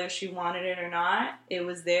 And whether she wanted it or not, it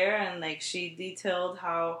was there. And, like, she detailed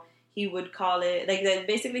how he would call it... Like, that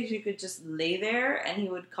basically she could just lay there and he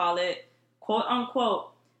would call it,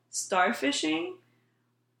 quote-unquote, starfishing.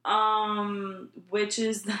 Which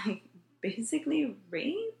is, like, basically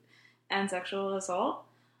rape and sexual assault.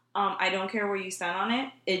 I don't care where you stand on it.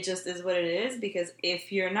 It just is what it is, because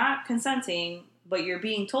if you're not consenting, but you're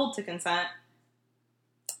being told to consent,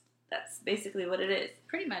 that's basically what it is.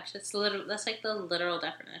 Pretty much. That's like the literal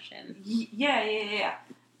definition. Yeah.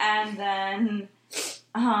 And then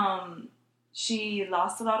she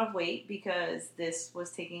lost a lot of weight because this was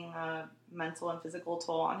taking a mental and physical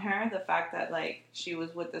toll on her. The fact that, like, she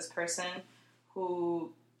was with this person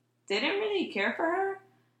who didn't really care for her,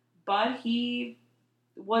 but he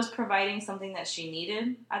was providing something that she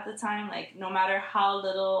needed at the time. Like, no matter how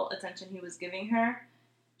little attention he was giving her,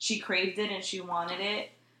 she craved it and she wanted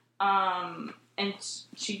it. And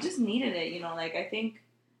she just needed it, you know. Like, I think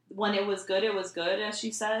when it was good, as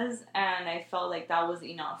she says. And I felt like that was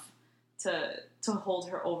enough to hold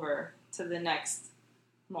her over to the next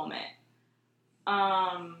moment.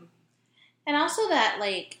 And also that,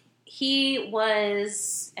 like, he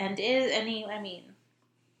was and is, and he, I mean,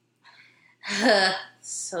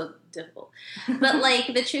 so difficult. But,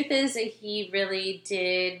 like, the truth is that he really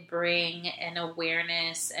did bring an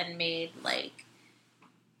awareness and made, like,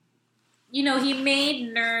 you know, he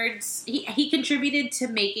made nerds, he contributed to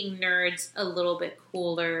making nerds a little bit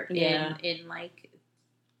cooler in like,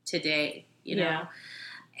 today, you know? Yeah.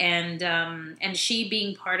 And she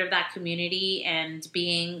being part of that community and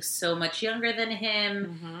being so much younger than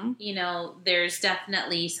him, you know, there's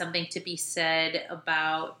definitely something to be said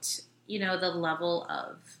about, you know, the level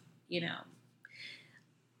of, you know,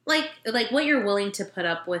 like what you're willing to put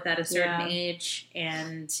up with at a certain age.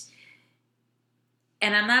 And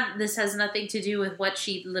I'm not, this has nothing to do with what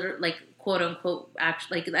she literally, like, quote unquote,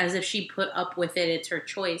 actually, like, as if she put up with it, it's her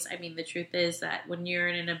choice. I mean, the truth is that when you're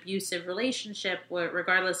in an abusive relationship,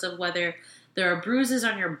 regardless of whether there are bruises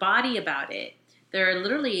on your body about it, there are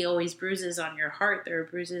literally always bruises on your heart, there are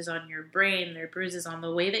bruises on your brain, there are bruises on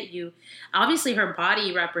the way that you, obviously her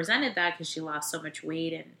body represented that because she lost so much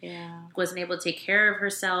weight and wasn't able to take care of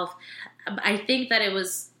herself. I think that it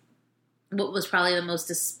was what was probably the most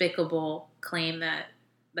despicable claim that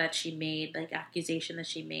she made, like, accusation that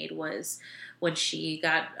she made, was when she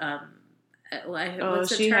got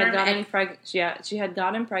she had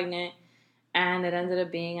gotten pregnant, and it ended up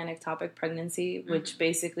being an ectopic pregnancy, which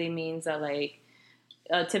basically means that, like,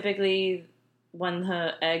 typically when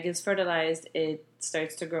the egg is fertilized, it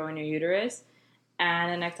starts to grow in your uterus,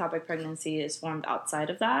 and an ectopic pregnancy is formed outside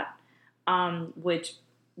of that, which,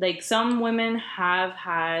 like, some women have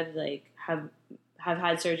had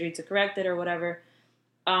surgery to correct it or whatever.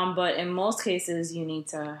 But in most cases, you need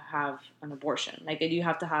to have an abortion. Like, you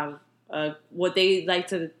have to have what they like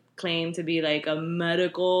to claim to be, like, a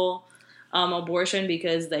medical abortion,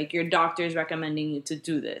 because, like, your doctor is recommending you to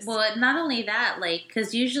do this. Well, not only that, like,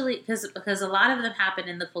 because a lot of them happen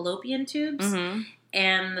in the fallopian tubes,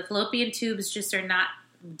 and the fallopian tubes just are not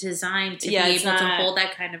designed to be able to hold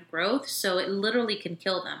that kind of growth, so it literally can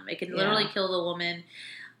kill them. It can literally kill the woman.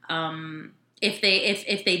 If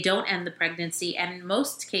they don't end the pregnancy, and in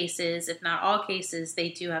most cases, if not all cases, they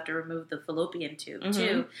do have to remove the fallopian tube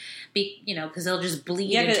too, you know, because they'll just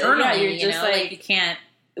bleed internally. You know, like, you can't.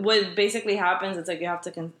 What basically happens, it's like you have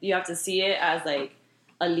to see it as, like,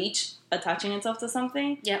 a leech attaching itself to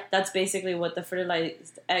something. Yeah, that's basically what the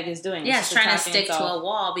fertilized egg is doing. Yeah, it's trying to stick to a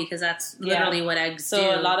wall, because that's literally what eggs do.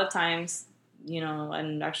 So a lot of times, you know,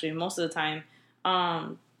 and actually most of the time,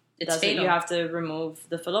 it's fatal. You have to remove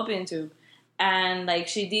the fallopian tube. And, like,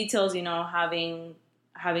 she details, you know, having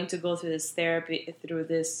to go through this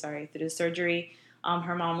surgery.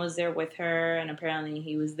 Her mom was there with her, and apparently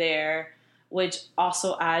he was there, which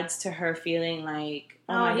also adds to her feeling like,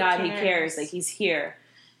 oh my God, he cares. Like, he's here,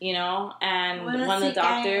 you know? And when the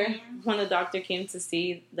doctor came to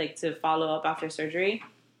see, like, to follow up after surgery,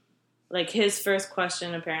 like, his first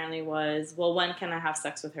question apparently was, well, when can I have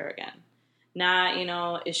sex with her again? Not, you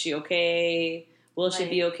know, is she okay? Will she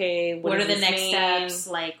be okay? What are the next steps?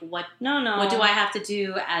 Like, what? No. What do I have to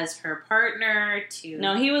do as her partner to?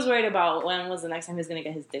 No, he was worried about when was the next time he's going to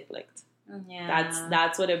get his dick licked. Yeah,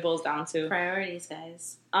 that's what it boils down to. Priorities,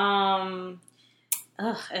 guys. And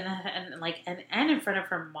in front of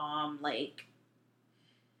her mom, like,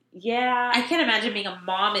 Yeah. I can't imagine being a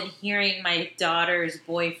mom and hearing my daughter's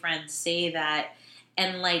boyfriend say that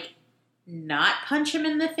and, like, not punch him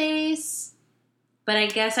in the face. But I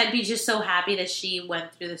guess I'd be just so happy that she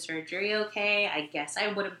went through the surgery okay. I guess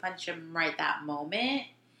I wouldn't punch him right that moment.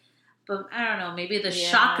 But I don't know, maybe the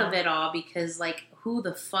shock of it all, because, like, who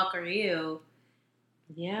the fuck are you?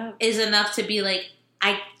 Yeah. Is enough to be like,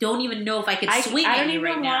 I don't even know if I could swing at you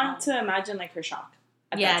right now. I don't even want to imagine, like, her shock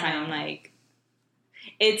at that time. No. Like,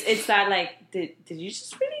 it's that, like, did you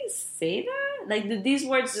just really say that? Like, did these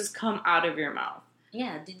words just come out of your mouth?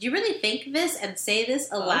 Yeah. Did you really think this and say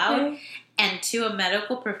this aloud? Okay. And to a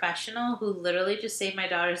medical professional who literally just saved my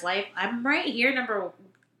daughter's life? I'm right here,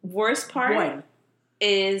 worst part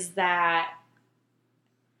is that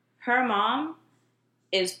her mom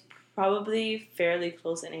is probably fairly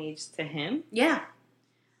close in age to him. Yeah.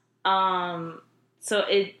 So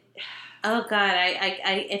it... Oh, God.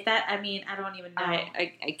 I don't even know.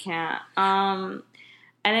 I can't.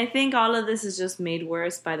 And I think all of this is just made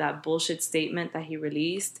worse by that bullshit statement that he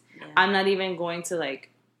released. Yeah. I'm not even going to,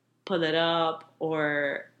 like, pull it up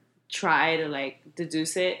or try to, like,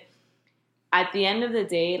 deduce it. At the end of the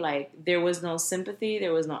day, like, there was no sympathy,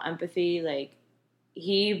 there was no empathy. Like,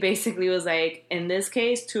 he basically was like, in this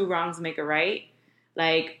case, 2 wrongs make a right.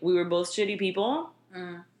 Like, we were both shitty people.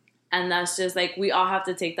 And that's just, like, we all have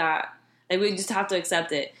to take that. Like, we just have to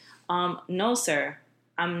accept it. No, sir,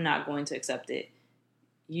 I'm not going to accept it.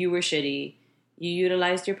 You were shitty. You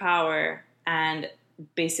utilized your power and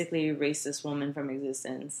basically erased this woman from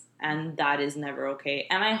existence. And that is never okay.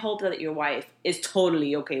 And I hope that your wife is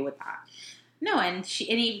totally okay with that. No, and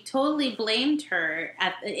he totally blamed her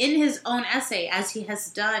in his own essay, as he has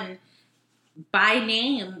done by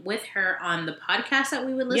name with her on the podcast that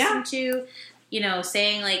we would listen to. You know,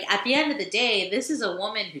 saying, like, at the end of the day, this is a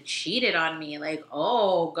woman who cheated on me. Like,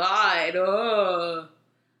 oh, God, oh.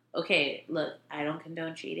 Okay, look, I don't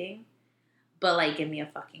condone cheating. But, like, give me a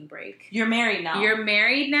fucking break. You're married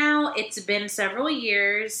now. It's been several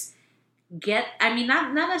years.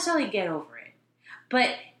 Not necessarily get over it.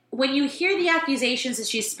 But when you hear the accusations that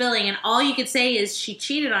she's spilling and all you could say is she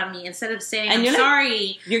cheated on me instead of saying, I'm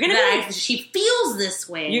sorry she feels this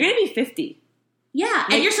way. You're going to be 50. Yeah,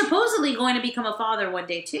 like, and you're supposedly going to become a father one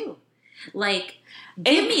day, too. Like,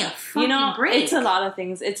 give me a fucking break. It's a lot of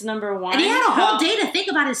things. It's number one. And he had a whole day to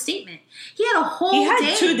think about his statement. He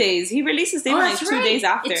had 2 days. He released his statement 2 days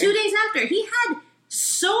after. 2 days after. He had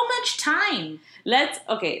so much time. Let's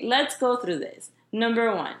go through this.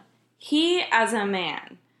 Number one, he, as a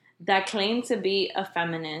man that claimed to be a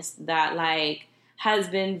feminist, that, like, has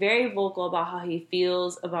been very vocal about how he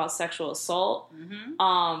feels about sexual assault,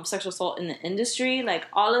 sexual assault in the industry, like,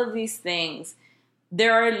 all of these things.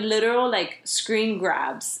 There are literal, like, screen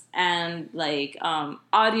grabs and, like,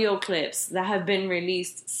 audio clips that have been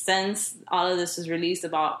released since all of this was released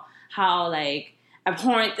about how, like,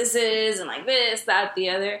 abhorrent this is and, like, this, that,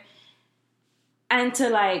 the other. And to,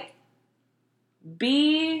 like,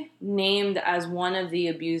 be named as one of the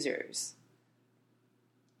abusers.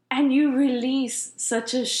 And you release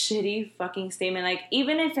such a shitty fucking statement. Like,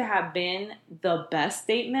 even if it had been the best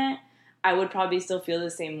statement, I would probably still feel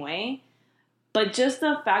the same way. But just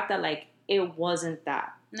the fact that, like, it wasn't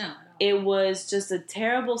that. No. It was just a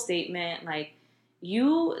terrible statement. Like,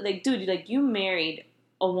 you, like, dude, like, you married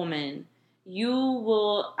a woman. You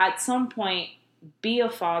will, at some point, be a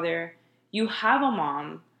father. You have a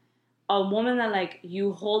mom. A woman that, like,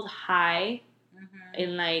 you hold high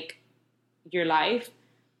in, like, your life.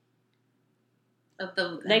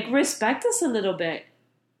 Like, respect us a little bit.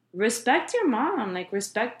 Respect your mom. Like,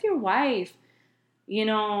 respect your wife. You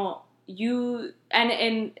know,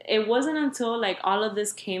 and it wasn't until, like, all of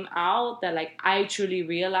this came out that, like, I truly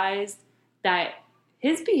realized that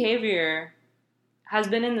his behavior has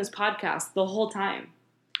been in this podcast the whole time.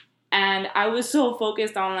 And I was so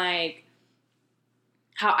focused on, like,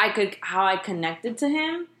 how I connected to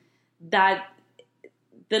him that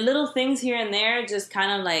the little things here and there just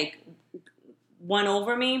kind of, like, won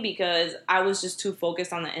over me because I was just too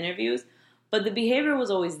focused on the interviews. But the behavior was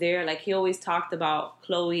always there. Like, he always talked about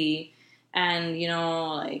Chloe and, you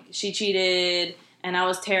know, like, she cheated and I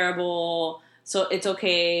was terrible, so it's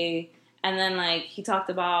okay. And then, like, he talked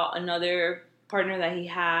about another partner that he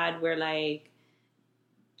had where, like,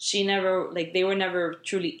 they were never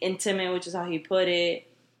truly intimate, which is how he put it,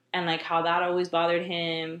 and, like, how that always bothered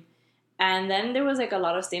him. And then there was, like, a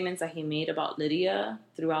lot of statements that he made about Lydia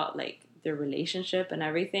throughout, like, their relationship and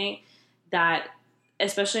everything that,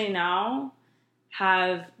 especially now,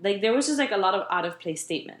 have, like, there was just, like, a lot of out of place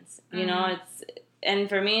statements, you know. And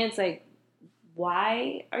for me, it's like,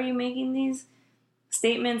 why are you making these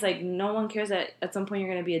statements like no one cares that at some point you're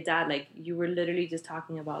gonna be a dad. Like you were literally just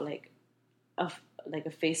talking about like a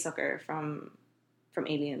face sucker from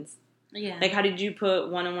Aliens. Yeah. Like how did you put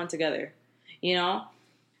one and one together? You know?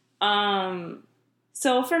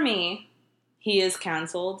 So for me, he is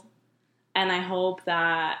canceled, and I hope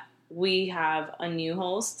that we have a new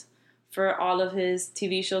host for all of his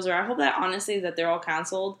TV shows, or I hope that honestly that they're all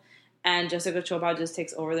canceled and Jessica Chobot just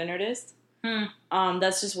takes over the Nerdist.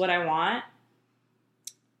 That's just what I want.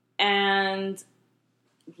 And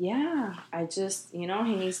yeah, I just, he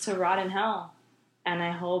needs to rot in hell. And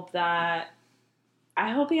I hope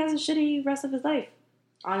he has a shitty rest of his life.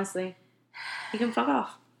 Honestly. He can fuck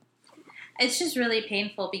off. It's just really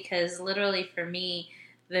painful because literally for me,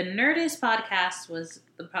 the Nerdist podcast was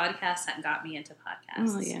the podcast that got me into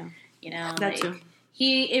podcasts. Oh, yeah. That too.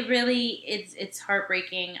 It's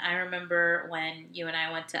heartbreaking. I remember when you and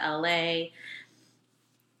I went to LA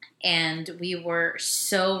and we were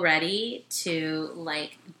so ready to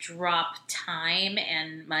like drop time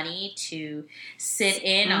and money to sit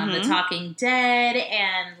in on The Talking Dead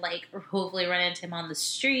and like hopefully run into him on the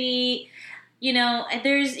street.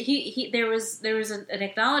 There was an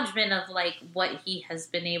acknowledgement of like what he has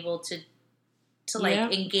been able to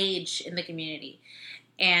like engage in the community.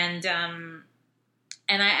 And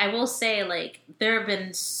I will say, like, there have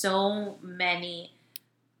been so many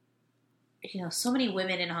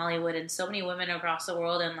women in Hollywood and so many women across the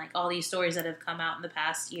world, and like all these stories that have come out in the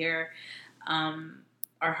past year are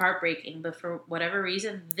heartbreaking. But for whatever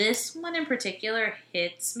reason, this one in particular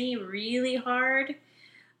hits me really hard.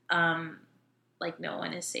 Like no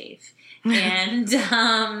one is safe. And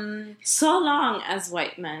so long as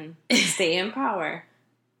white men stay in power,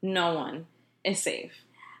 no one is safe.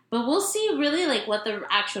 But we'll see really like what the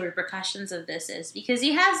actual repercussions of this is, because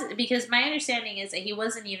my understanding is that he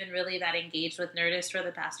wasn't even really that engaged with Nerdist for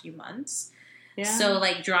the past few months. Yeah. So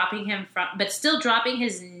like dropping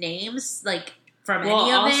his names like from any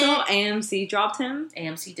of it. Also AMC dropped him.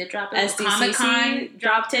 AMC did drop him. SDCC Comic-Con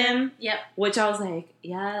dropped him. Yep. Which I was like,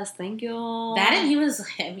 yes, thank you. That, and he was,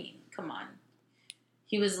 I mean, come on.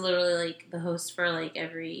 He was literally like the host for like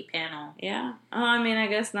every panel. Yeah. I mean, I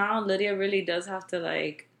guess now Lydia really does have to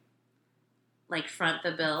like front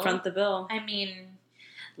the bill. I mean,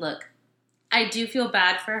 look, I do feel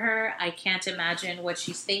bad for her. I can't imagine what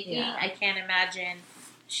she's thinking. Yeah. I can't imagine.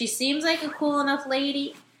 She seems like a cool enough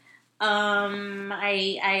lady.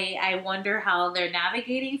 I wonder how they're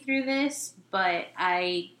navigating through this, but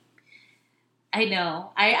I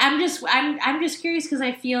know. I'm just curious because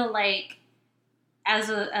I feel like as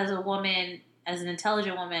a woman, as an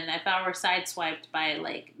intelligent woman, if I were sideswiped by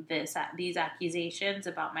like these accusations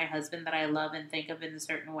about my husband that I love and think of in a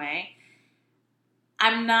certain way,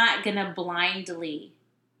 I'm not gonna blindly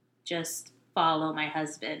just follow my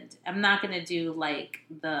husband. I'm not gonna do like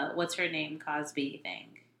the what's her name Cosby thing.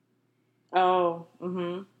 Oh,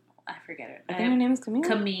 I forget it. I think her name is Camille.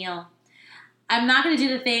 Camille. I'm not gonna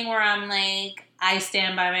do the thing where I'm like, I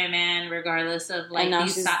stand by my man regardless of like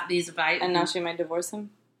these advice. And now she might divorce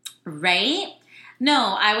him. Right?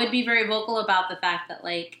 No, I would be very vocal about the fact that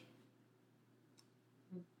like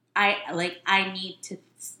I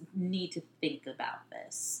need to think about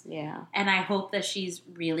this. Yeah. And I hope that she's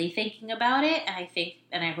really thinking about it,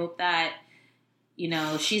 and I hope that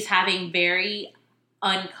she's having very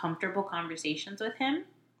uncomfortable conversations with him.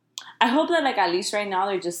 I hope that like at least right now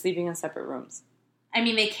they're just sleeping in separate rooms. I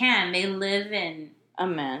mean, they live in a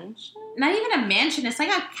mansion. Not even a mansion. It's like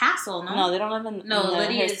a castle. No, they don't live in. No,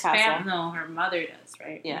 Lydia's family. No, her mother does,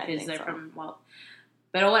 right? Yeah, because they're so.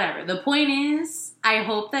 But whatever. The point is, I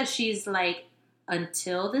hope that she's like,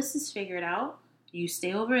 until this is figured out, you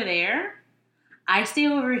stay over there, I stay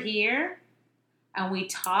over here, and we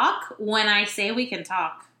talk when I say we can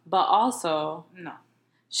talk. But also, no,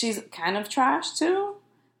 she's kind of trash too,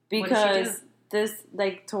 because this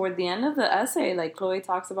like toward the end of the essay, like Chloe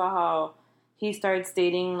talks about how he starts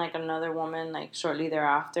dating like another woman like shortly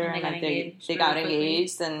thereafter, and like they got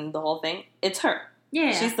engaged and the whole thing. It's her.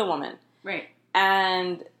 Yeah, she's the woman, right?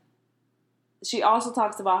 And she also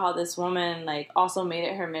talks about how this woman like also made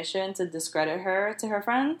it her mission to discredit her to her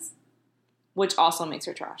friends, which also makes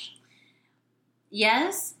her trash.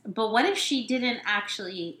 Yes, but what if she didn't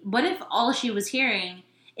actually? What if all she was hearing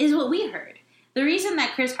is what we heard? The reason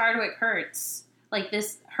that Chris Hardwick hurts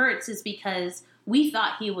is because we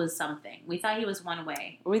thought he was something. We thought he was one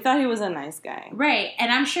way. We thought he was a nice guy. Right.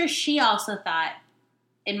 And I'm sure she also thought,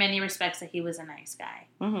 in many respects, that he was a nice guy.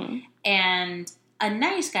 Mm-hmm. And a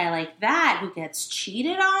nice guy like that who gets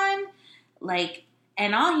cheated on, like,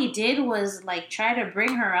 and all he did was, like, try to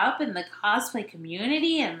bring her up in the cosplay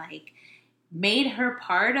community and, like, made her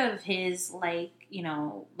part of his, like,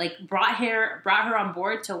 like brought her on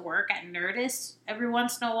board to work at Nerdist every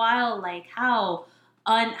once in a while. Like how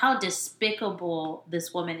despicable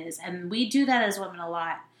this woman is. And we do that as women a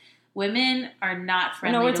lot. Women are not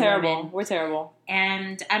friendly. No, we're to terrible. Women. We're terrible.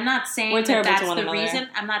 And I'm not saying that that's the reason.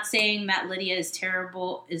 I'm not saying that Lydia is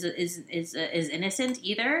terrible, is innocent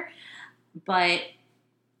either. But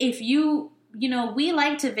if we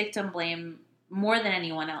like to victim blame more than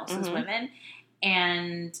anyone else as women.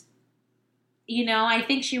 And, I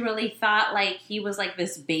think she really thought like he was like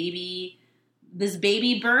this baby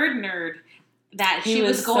bird nerd that she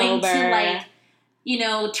was going to like,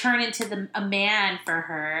 turn into a man for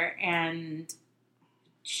her. And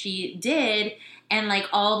she did. And like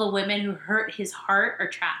all the women who hurt his heart are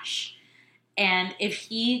trash. And if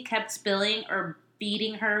he kept spilling or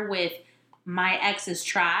beating her with my ex is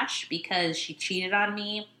trash because she cheated on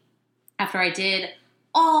me after I did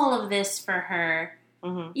all of this for her,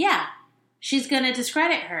 yeah, she's going to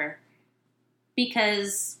discredit her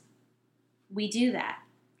because we do that.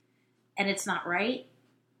 And it's not right.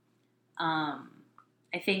 I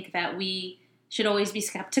think that we should always be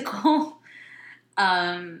skeptical.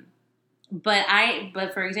 But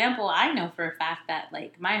for example, I know for a fact that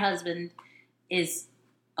like my husband is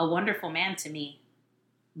a wonderful man to me.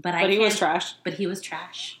 But he was trash. But he was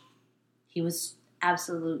trash. He was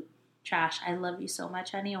absolute trash. I love you so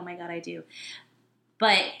much, honey. Oh my God, I do.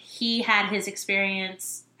 But he had his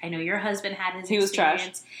experience. I know your husband had his experience. He was trash.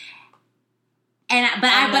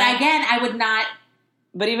 But again, I would not.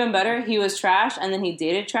 But even better, he was trash, and then he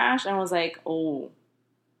dated trash, and was like, oh,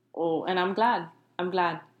 and I'm glad.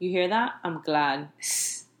 You hear that? I'm glad.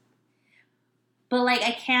 But like,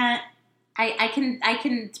 I can't. I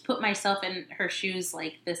can put myself in her shoes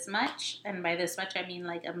like this much, and by this much I mean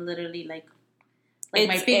like I'm literally like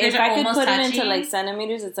my fingers are almost touching. If I could put it into like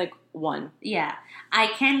centimeters, it's like 1. Yeah, I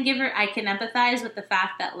can empathize with the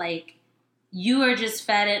fact that like you are just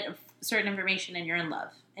fed it certain information and you're in love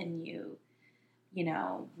and you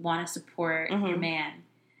want to support your man,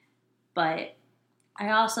 but I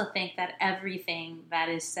also think that everything that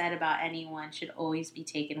is said about anyone should always be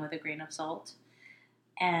taken with a grain of salt,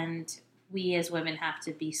 and we as women have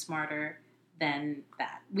to be smarter than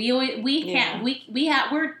that. We're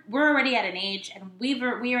already at an age, and we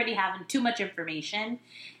already have too much information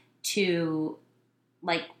to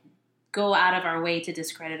like go out of our way to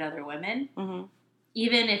discredit other women,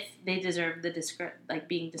 even if they deserve the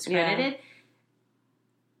being discredited. Yeah.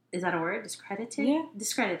 Is that a word? Discredited? Yeah.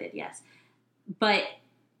 Discredited, yes. But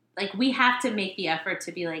like we have to make the effort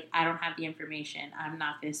to be like, I don't have the information. I'm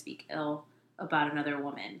not going to speak ill about another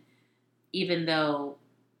woman. Even though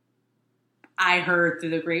I heard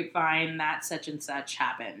through the grapevine that such and such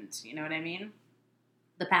happened. You know what I mean?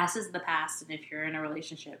 The past is the past. And if you're in a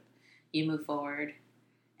relationship, you move forward.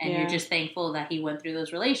 And you're just thankful that he went through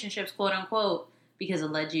those relationships, quote unquote, because it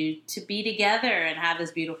led you to be together and have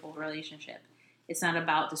this beautiful relationship. It's not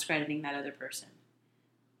about discrediting that other person.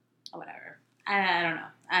 Or whatever. I don't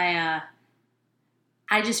know.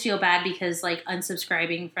 I just feel bad because like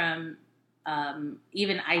unsubscribing from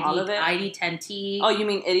even ID 10T. Oh, you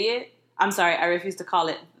mean idiot? I'm sorry, I refuse to call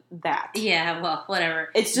it that. Yeah, well, whatever.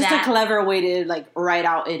 It's just a clever way to like write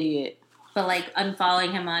out idiot. But like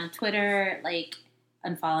unfollowing him on Twitter, like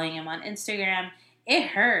unfollowing him on Instagram, it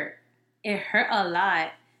hurt. It hurt a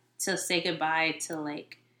lot to say goodbye to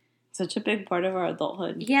like such a big part of our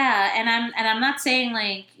adulthood. Yeah, and I'm not saying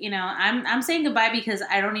like, I'm saying goodbye because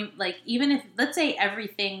I don't even like, even if let's say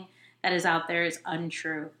everything that is out there is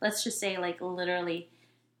untrue. Let's just say, like, literally,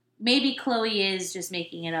 maybe Chloe is just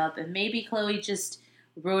making it up, and maybe Chloe just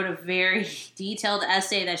wrote a very detailed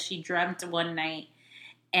essay that she dreamt one night,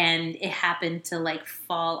 and it happened to, like,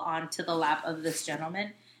 fall onto the lap of this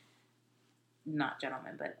gentleman. Not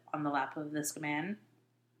gentleman, but on the lap of this man.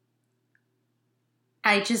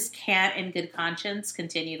 I just can't, in good conscience,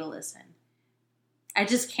 continue to listen. I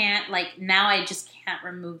just can't, like, now I just can't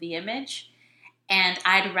remove the image. And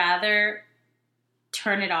I'd rather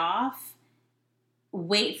turn it off,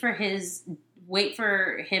 wait for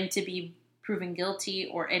him to be proven guilty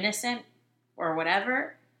or innocent or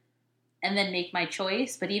whatever, and then make my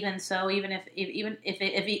choice. But even so, even if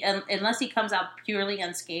he, unless he comes out purely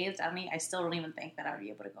unscathed, I still don't even think that I would be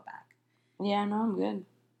able to go back. Yeah, no, I'm good.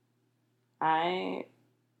 I'm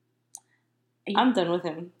done with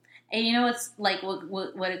him. And you know what's like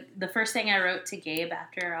what the first thing I wrote to Gabe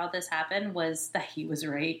after all this happened was that he was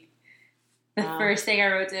right. The first thing I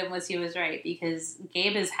wrote to him was he was right, because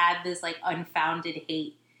Gabe has had this like unfounded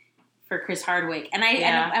hate for Chris Hardwick, and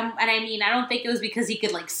I mean I don't think it was because he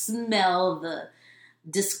could like smell the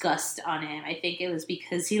disgust on him. I think it was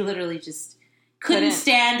because he literally just couldn't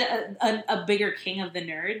stand a bigger king of the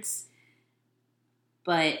nerds.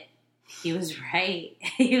 But he was right.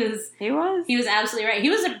 He was absolutely right. He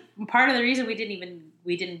was a part of the reason we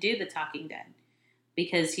didn't do the Talking Dead,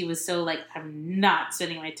 because he was so like, I'm not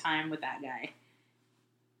spending my time with that guy.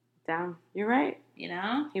 Damn, you're right. You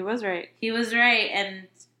know, he was right. He was right, and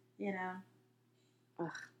you know,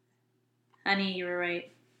 ugh. Honey, you were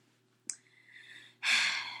right.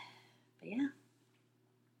 But yeah.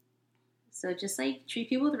 So just like treat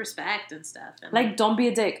people with respect and stuff. And like, don't be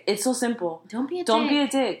a dick. It's so simple. Don't be a dick. Don't be a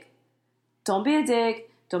dick. Don't be a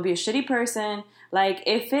dick. Don't be a shitty person. Like,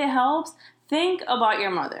 if it helps, think about your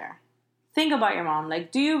mother. Think about your mom.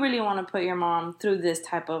 Like, do you really want to put your mom through this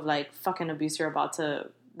type of like fucking abuse you're about to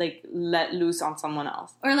like let loose on someone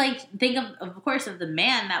else? Or like, think of course of the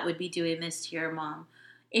man that would be doing this to your mom.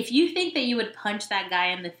 If you think that you would punch that guy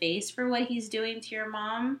in the face for what he's doing to your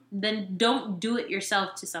mom, then don't do it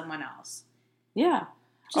yourself to someone else. Yeah.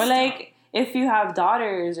 Or like, if you have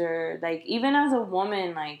daughters, or like, even as a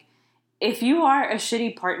woman, like, if you are a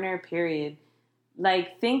shitty partner, period,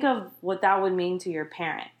 like, think of what that would mean to your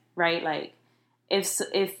parent, right? Like, if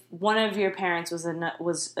one of your parents was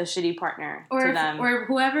a shitty partner to them, or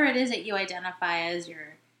whoever it is that you identify as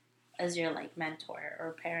your like mentor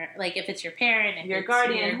or parent, like if it's your parent, if your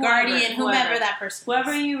guardian, whoever that person,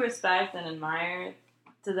 whoever you respect and admire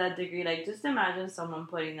to that degree, like, just imagine someone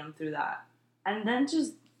putting them through that, and then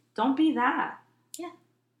just don't be that. Yeah,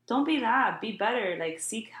 don't be that. Be better. Like,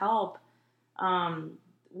 seek help.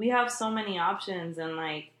 We have so many options, and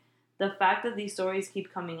like the fact that these stories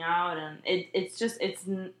keep coming out, and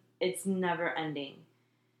it's never ending.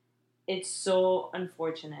 It's so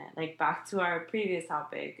unfortunate. Like, back to our previous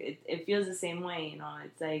topic, it feels the same way, you know.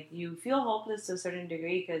 It's like you feel hopeless to a certain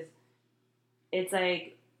degree, because it's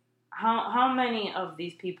like, how many of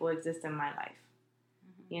these people exist in my life?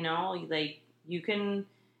 Mm-hmm. You know, like, you can,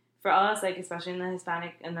 for us, like, especially in the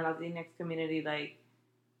Hispanic and the Latinx community, like,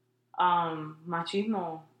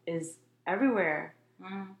 machismo is everywhere.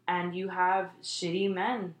 Mm-hmm. And you have shitty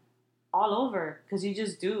men all over, because you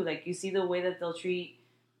just do. Like, you see the way that they'll treat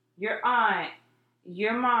your aunt,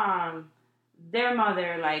 your mom, their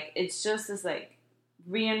mother. Like, it's just this like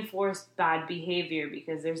reinforced bad behavior,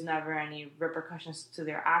 because there's never any repercussions to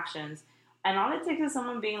their actions. And all it takes is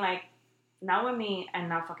someone being like, not with me and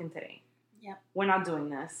not fucking today. Yep. We're not doing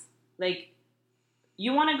this. Like,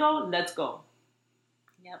 you want to go? Let's go.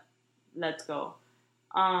 Yep. Let's go.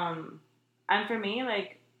 And for me,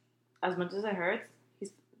 like, as much as it hurts,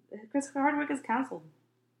 Chris Hardwick is canceled.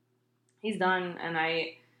 He's done, and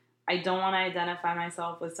I don't want to identify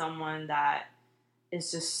myself with someone that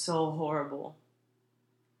is just so horrible.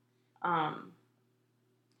 And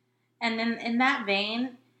in that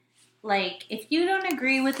vein, like, if you don't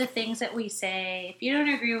agree with the things that we say, if you don't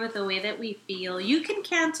agree with the way that we feel, you can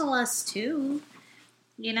cancel us too.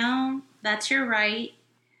 You know, that's your right.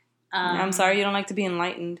 I'm sorry you don't like to be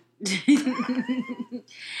enlightened.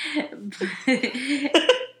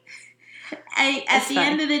 At the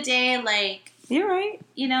end of the day, like, you're right.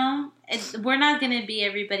 You know, we're not going to be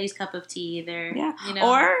everybody's cup of tea either. Yeah. You know?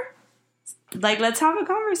 Or, like, let's have a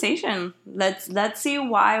conversation. Let's see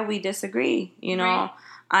why we disagree. You know, right.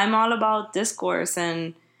 I'm all about discourse,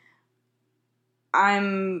 and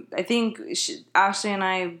I think Ashley and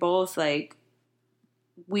I both, like,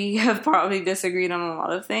 we have probably disagreed on a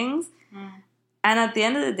lot of things. Mm. And at the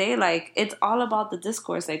end of the day, like, it's all about the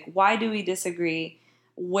discourse. Like, why do we disagree?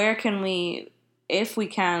 Where can we, if we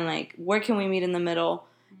can, like, where can we meet in the middle?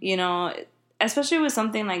 You know, especially with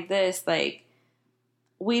something like this, like,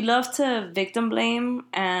 we love to victim blame,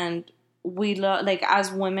 and we love, like,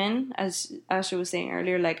 as women, as Ashley was saying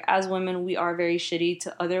earlier, like, as women, we are very shitty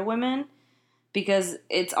to other women, because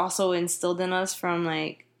it's also instilled in us from,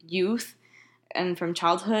 like, youth and from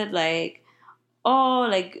childhood, like,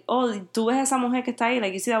 tú ves esa mujer que está ahí,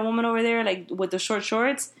 like, you see that woman over there, like, with the short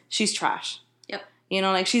shorts, she's trash. Yep. You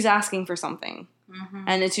know, like, she's asking for something. Mm-hmm.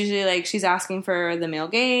 And it's usually, like, she's asking for the male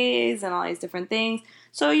gaze and all these different things.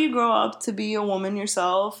 So you grow up to be a woman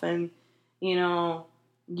yourself, and, you know,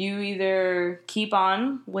 you either keep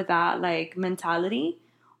on with that, like, mentality,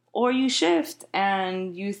 or you shift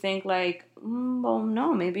and you think, like, well,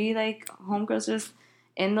 no, maybe, like, homegirl's just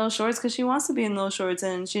in those shorts because she wants to be in those shorts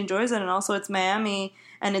and she enjoys it, and also it's Miami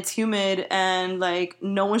and it's humid, and, like,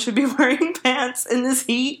 no one should be wearing pants in this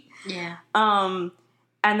heat. Yeah.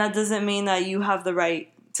 And that doesn't mean that you have the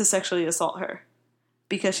right to sexually assault her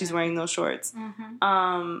because she's wearing those shorts.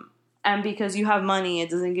 Mm-hmm. And because you have money,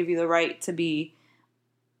 it doesn't give you the right to be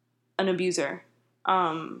an abuser.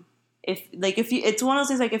 It's one of those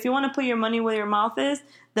things, like, if you want to put your money where your mouth is,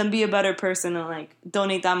 then be a better person and, like,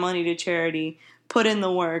 donate that money to charity, put in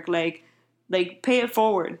the work, like pay it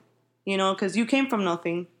forward, you know, because you came from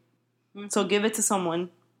nothing. Mm-hmm. So give it to someone.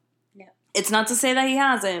 Yeah. It's not to say that he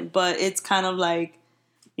hasn't, but it's kind of like,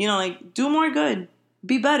 you know, like, do more good,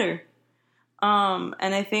 be better. And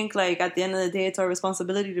I think, like, at the end of the day, it's our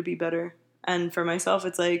responsibility to be better. And for myself,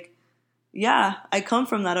 it's like, yeah, I come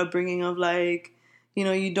from that upbringing of, like, you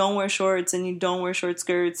know, you don't wear shorts and you don't wear short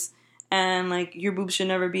skirts and, like, your boobs should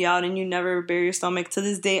never be out and you never bare your stomach. To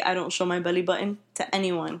this day, I don't show my belly button to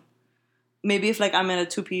anyone. Maybe if, like, I'm in a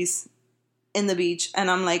two-piece in the beach and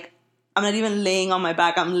I'm, like, I'm not even laying on my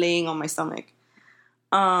back, I'm laying on my stomach.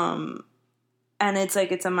 And it's,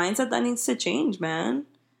 like, it's a mindset that needs to change, man.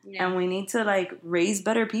 Yeah. And we need to, like, raise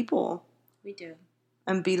better people. We do.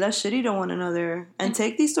 And be less shitty to one another. And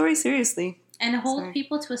take these stories seriously. And hold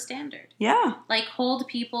people to a standard. Yeah. Like, hold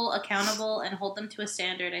people accountable and hold them to a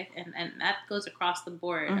standard. And that goes across the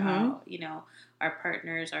board. Mm-hmm. You know, our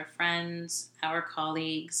partners, our friends, our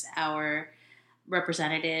colleagues, our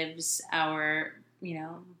representatives, our, you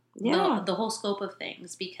know, the whole scope of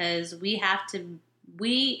things. Because we have to,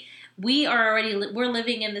 we are already, we're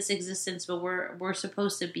living in this existence, but we're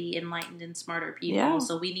supposed to be enlightened and smarter people. Yeah.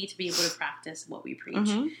 So we need to be able to practice what we preach.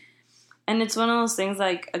 Mm-hmm. And it's one of those things,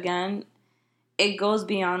 like, again, it goes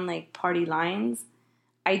beyond, like, party lines.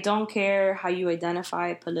 I don't care how you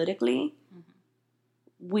identify politically.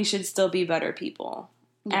 Mm-hmm. We should still be better people.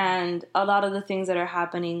 Yeah. And a lot of the things that are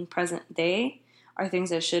happening present day are things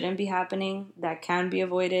that shouldn't be happening, that can be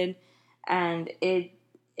avoided. And it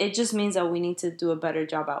just means that we need to do a better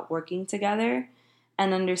job at working together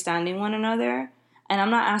and understanding one another. And I'm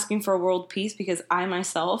not asking for world peace, because I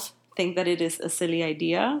myself think that it is a silly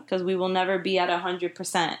idea, because we will never be at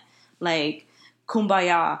 100%, like,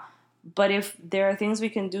 kumbaya. But if there are things we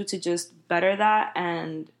can do to just better that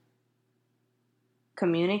and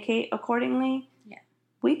communicate accordingly, yeah,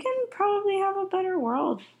 we can probably have a better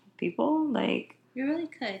world, people. Like, we really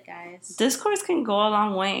could, guys. Discourse can go a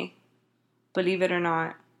long way, believe it or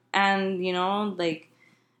not. And, you know, like,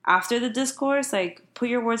 after the discourse, like, put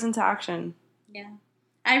your words into action. Yeah.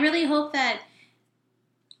 I really hope that,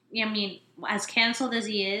 I mean, as canceled as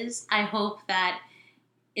he is, I hope that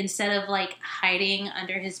instead of, like, hiding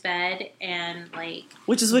under his bed and, like,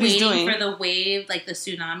 which is what he's doing, for the wave, like the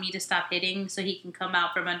tsunami, to stop hitting so he can come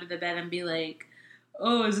out from under the bed and be like,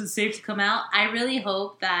 oh, is it safe to come out? I really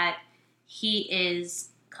hope that he is...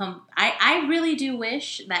 I really do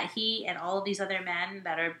wish that he and all of these other men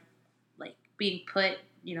that are, like, being put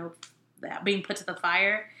to the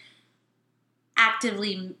fire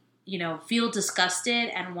actively, you know, feel disgusted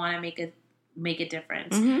and want to make a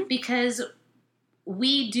difference. Mm-hmm. Because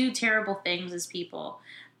we do terrible things as people,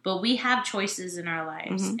 but we have choices in our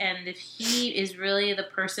lives. Mm-hmm. And if he is really the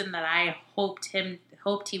person that I hoped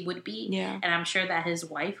he would be, yeah, and I'm sure that his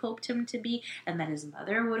wife hoped him to be, and that his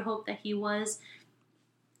mother would hope that he was,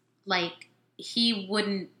 like, he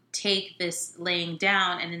wouldn't take this laying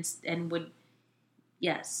down and would,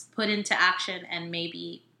 yes, put into action and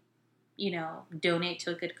maybe, you know, donate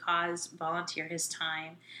to a good cause, volunteer his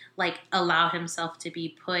time, like, allow himself to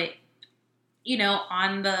be put, you know,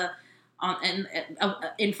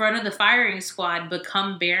 in front of the firing squad,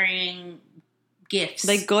 become bearing gifts.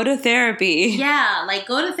 Like, go to therapy. Yeah, like,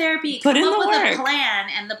 go to therapy. Put in the work. Come up with a plan,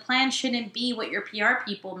 and the plan shouldn't be what your PR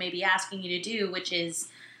people may be asking you to do, which is,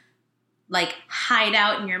 like, hide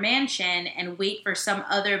out in your mansion and wait for some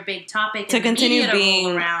other big topic to continue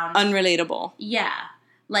being unrelatable. Yeah,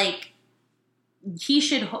 like, he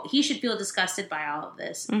should feel disgusted by all of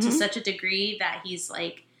this, mm-hmm, to such a degree that he's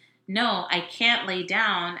like, no, I can't lay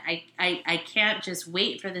down. I can't just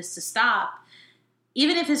wait for this to stop.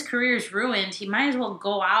 Even if his career is ruined, he might as well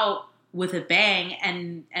go out with a bang.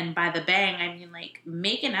 And by the bang, I mean, like,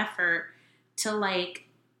 make an effort to, like,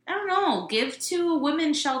 I don't know, give to a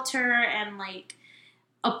women's shelter and, like,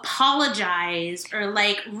 apologize or,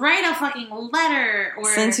 like, write a fucking letter. Or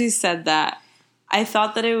since you said that, I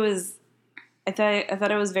thought it was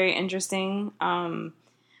very interesting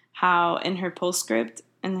how in her postscript,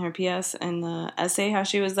 in her PS and the essay, how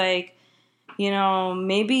she was like, you know,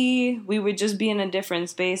 maybe we would just be in a different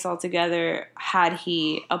space altogether had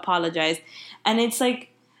he apologized. And it's like,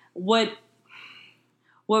 what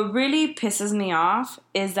really pisses me off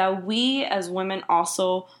is that we as women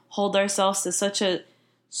also hold ourselves to such a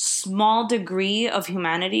small degree of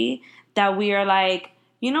humanity that we are like,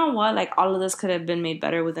 you know what? Like, all of this could have been made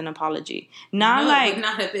better with an apology. It would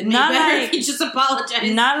not have been made better if he just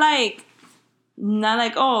apologized. Not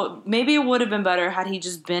like, oh, maybe it would have been better had he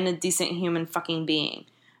just been a decent human fucking being,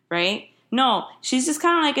 right? No, she's just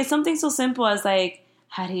kind of like, it's something so simple as like,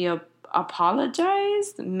 had he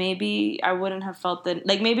apologized, maybe I wouldn't have felt that,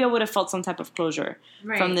 like maybe I would have felt some type of closure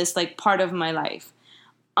from this like part of my life.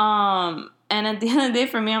 And at the end of the day,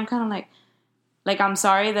 for me, I'm kind of like I'm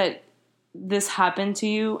sorry that this happened to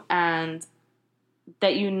you and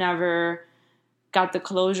that you never got the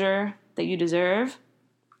closure that you deserve,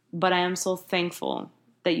 but I am so thankful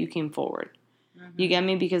that you came forward. You get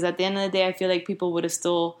me? Because at the end of the day, I feel like people would have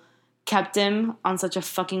still kept him on such a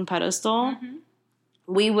fucking pedestal.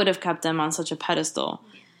 We would have kept him on such a pedestal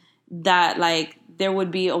that like there would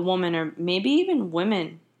be a woman or maybe even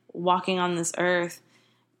women walking on this earth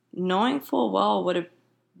knowing full well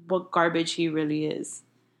what garbage he really is.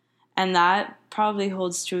 And that probably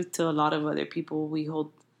holds truth to a lot of other people we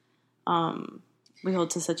hold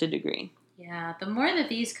to such a degree. Yeah, the more that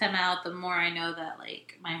these come out, the more I know that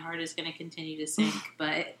like my heart is going to continue to sink.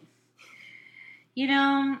 But you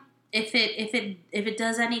know, if it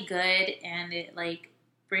does any good and it like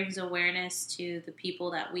brings awareness to the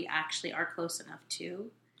people that we actually are close enough to,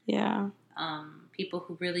 people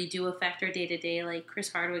who really do affect our day to day, like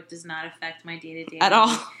Chris Hardwick does not affect my day to day at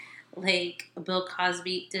all. Like Bill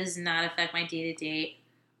Cosby does not affect my day to day.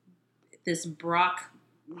 This Brock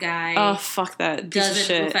guy. Oh, fuck that.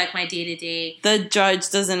 Doesn't affect my day to day. The judge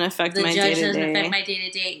doesn't affect my day to day. The judge doesn't affect my day to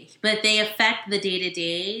day. But they affect the day to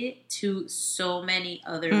day to so many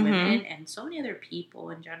other women and so many other people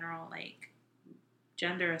in general, like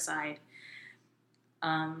gender aside.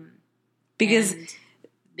 Because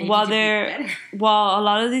while a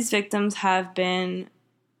lot of these victims have been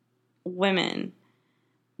women,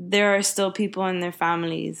 there are still people in their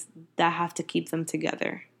families that have to keep them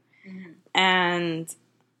together. And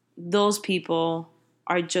those people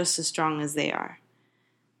are just as strong as they are.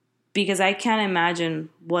 Because I can't imagine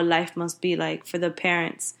what life must be like for the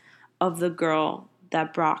parents of the girl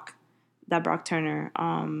that Brock Turner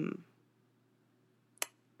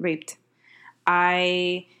raped.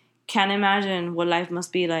 I can't imagine what life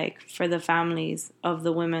must be like for the families of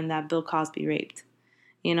the women that Bill Cosby raped.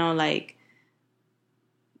 You know, like,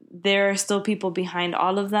 there are still people behind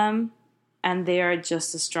all of them, and they are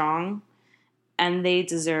just as strong, and they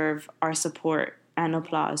deserve our support and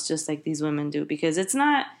applause just like these women do. Because it's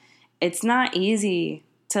not easy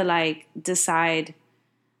to like decide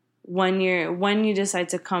when you decide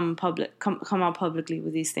to come out publicly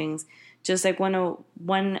with these things. Just like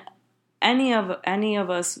when any of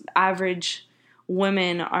us average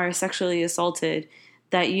women are sexually assaulted,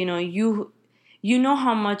 that you know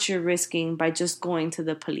how much you're risking by just going to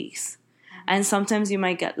the police. And sometimes you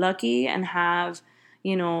might get lucky and have,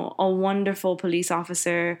 a wonderful police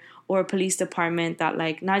officer or a police department that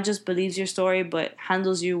like not just believes your story, but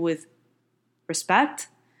handles you with respect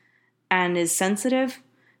and is sensitive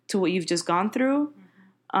to what you've just gone through.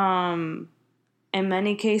 In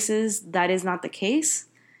many cases, that is not the case.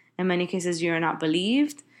 In many cases, you're not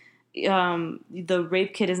believed. The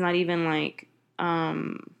rape kit is not even like,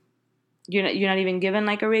 you're not even given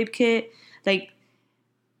like a rape kit. Like,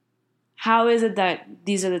 how is it that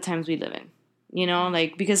these are the times we live in?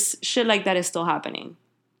 Like, because shit like that is still happening.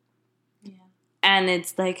 Yeah. And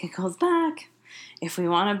it's like, it goes back. If we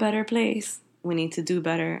want a better place, we need to do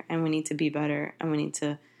better, and we need to be better, and we need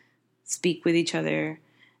to speak with each other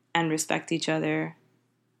and respect each other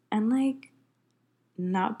and like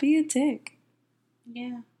not be a dick.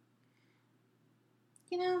 Yeah.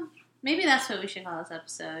 Maybe that's what we should call this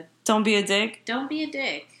episode. Don't be a dick? Don't be a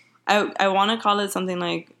dick. I want to call it something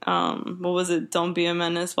like, what was it? Don't be a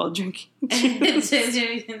menace while drinking juice.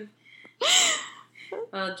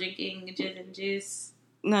 While drinking gin and juice.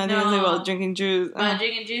 No, I think I say while drinking juice. While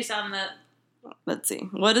drinking juice on the... Let's see.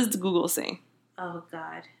 What does Google say? Oh,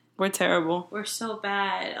 God. We're terrible. We're so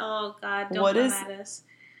bad. Oh, God. Don't come at us.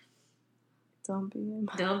 Don't be a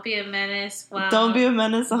menace. Don't be a menace. Wow. Don't be a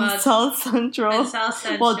menace on South Central.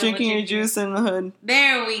 While drinking your juice in the hood.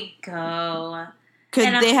 There we go.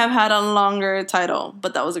 Could they have had a longer title?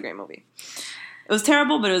 But that was a great movie. It was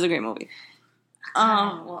terrible, but it was a great movie.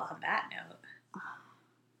 Well, on that note,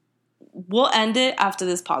 we'll end it after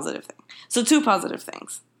this positive thing. So 2 positive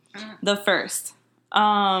things. The first,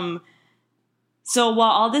 so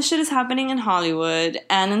while all this shit is happening in Hollywood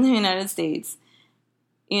and in the United States,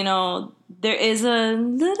 there is a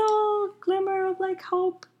little glimmer of like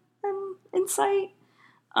hope and insight.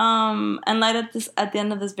 And light at the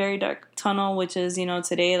end of this very dark tunnel, which is,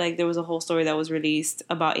 today, like, there was a whole story that was released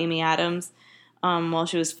about Amy Adams, while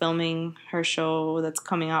she was filming her show that's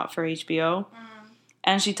coming out for HBO.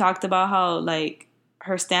 And she talked about how, like,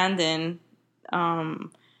 her stand-in,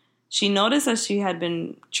 she noticed that she had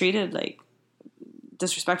been treated, like,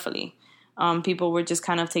 disrespectfully, people were just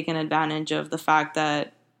kind of taking advantage of the fact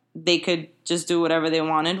that they could just do whatever they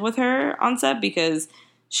wanted with her on set because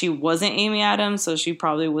she wasn't Amy Adams, so she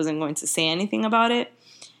probably wasn't going to say anything about it.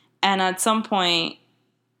 And at some point,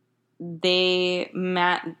 I'm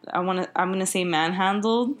gonna say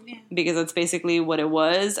manhandled, because that's basically what it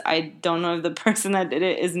was. I don't know if the person that did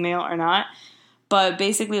it is male or not, but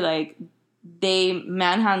basically, like, they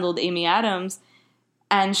manhandled Amy Adams,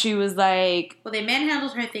 and she was like, well, they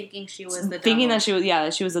manhandled her thinking she was the thinking double.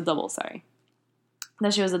 that she was a double. Sorry,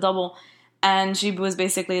 that she was a double, and she was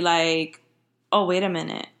basically like, oh, wait a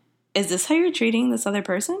minute, is this how you're treating this other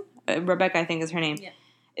person? Rebecca, I think is her name. Yeah.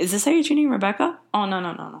 Is this how you're treating Rebecca? Oh,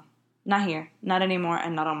 no. Not here. Not anymore,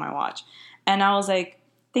 and not on my watch. And I was like,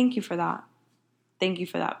 thank you for that. Thank you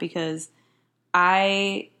for that, because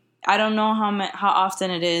I don't know how often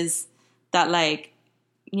it is that, like,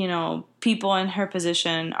 you know, people in her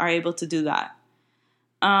position are able to do that.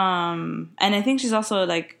 And I think she's also,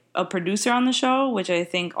 like, a producer on the show, which I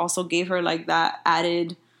think also gave her, like, that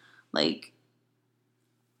added, like,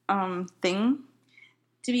 thing.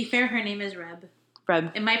 To be fair, her name is Reb.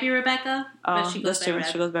 Reb. It might be Rebecca, but she goes by Reb.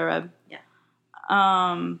 She goes by Reb. Yeah.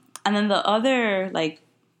 And then the other, like,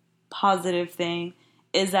 positive thing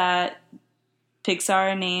is that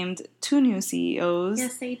Pixar named 2 new CEOs.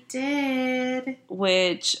 Yes, they did.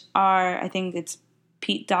 Which are, I think it's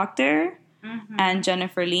Pete Docter and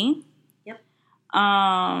Jennifer Lee. Yep.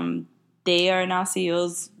 They are now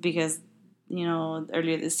CEOs because, you know,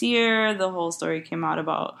 earlier this year, the whole story came out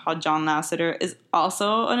about how John Lasseter is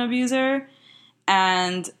also an abuser.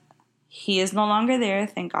 And he is no longer there,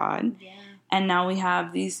 thank God. Yeah. And now we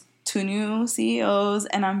have these 2 new CEOs,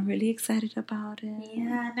 and I'm really excited about it.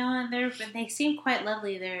 Yeah, no, and they seem quite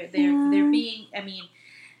lovely. They're being, I mean,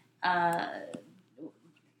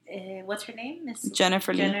 what's her name?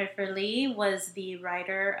 Jennifer Lee. Jennifer Lee was the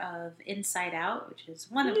writer of Inside Out, which is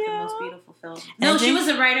one of the most beautiful films. She was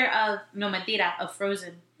the writer of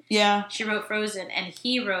Frozen. Yeah. She wrote Frozen, and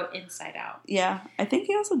he wrote Inside Out. Yeah, I think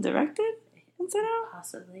he also directed Inside Out?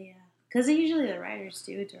 Possibly, yeah. Because usually the writers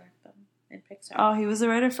do direct them in Pixar. Oh, he was the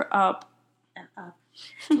writer for Up. And Up.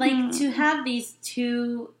 Like, to have these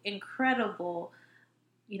 2 incredible,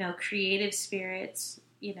 you know, creative spirits,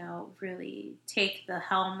 you know, really take the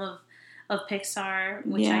helm of Pixar,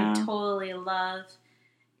 which I totally love,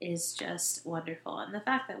 is just wonderful. And the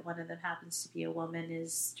fact that one of them happens to be a woman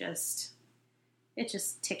is just, it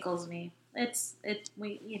just tickles me. There's a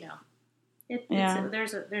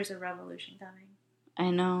revolution coming.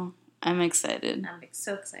 I know. I'm excited. I'm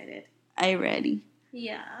so excited. I'm ready.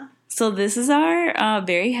 Yeah. So this is our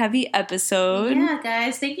very heavy episode. Yeah,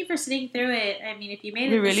 guys. Thank you for sitting through it. I mean, if you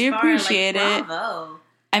made it we really appreciate it. Bravo.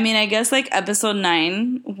 I mean, I guess, like, episode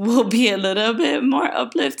 9 will be a little bit more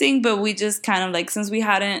uplifting, but we just kind of, like, since we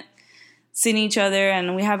hadn't seen each other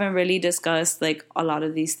and we haven't really discussed, like, a lot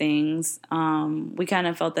of these things, we kind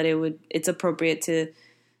of felt that it's appropriate to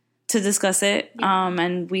discuss it. Yeah.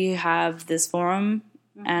 And we have this forum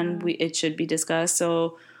and it should be discussed.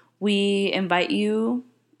 So we invite you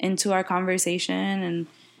into our conversation and,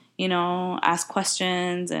 you know, ask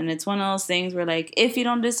questions. And it's one of those things where, like, if you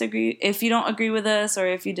don't agree with us, or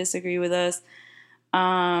if you disagree with us,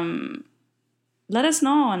 let us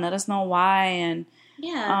know, and let us know why. And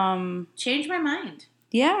change my mind.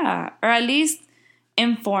 Yeah. Or at least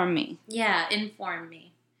inform me. Yeah. Inform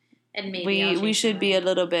me. And maybe we should be a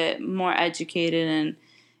little bit more educated. And,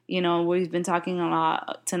 you know, we've been talking a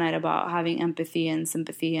lot tonight about having empathy and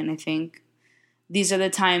sympathy. And I think these are the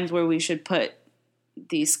times where we should put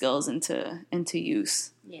these skills into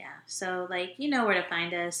use. Yeah. So, like, you know where to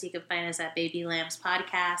find us. You can find us at Baby Lambs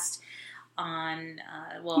Podcast on,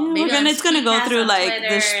 it's going to go through, like,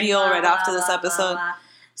 Twitter, the spiel right after this episode.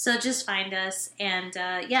 So just find us. And,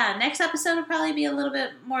 next episode will probably be a little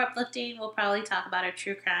bit more uplifting. We'll probably talk about our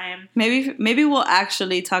true crime. Maybe we'll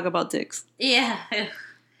actually talk about dicks. Yeah.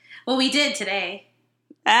 Well, we did today.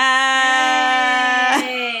 Hey.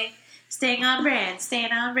 Staying on brand.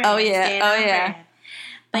 Oh, yeah.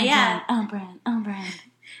 Brand. But on brand.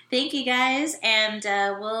 Thank you, guys, and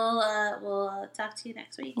we'll talk to you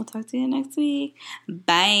next week.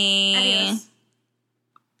 Bye. Adios.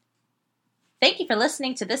 Thank you for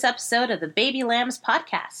listening to this episode of the Baby Lambs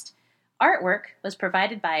Podcast. Artwork was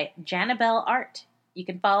provided by Janabelle Art. You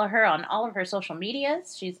can follow her on all of her social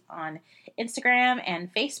medias. She's on Instagram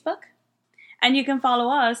and Facebook. And you can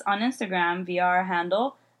follow us on Instagram via our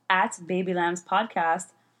handle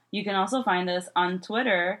 @BabyLambsPodcast. You can also find us on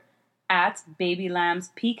Twitter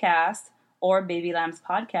 @BabyLambsPcast or Baby Lambs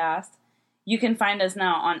Podcast. You can find us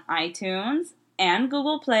now on iTunes and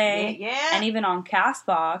Google Play, and even on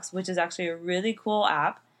CastBox, which is actually a really cool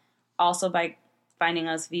app. also by finding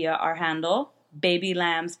us via our handle, Baby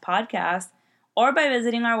Lambs Podcast, or by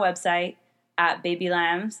visiting our website at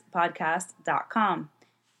babylambspodcast.com.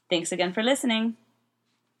 Thanks again for listening.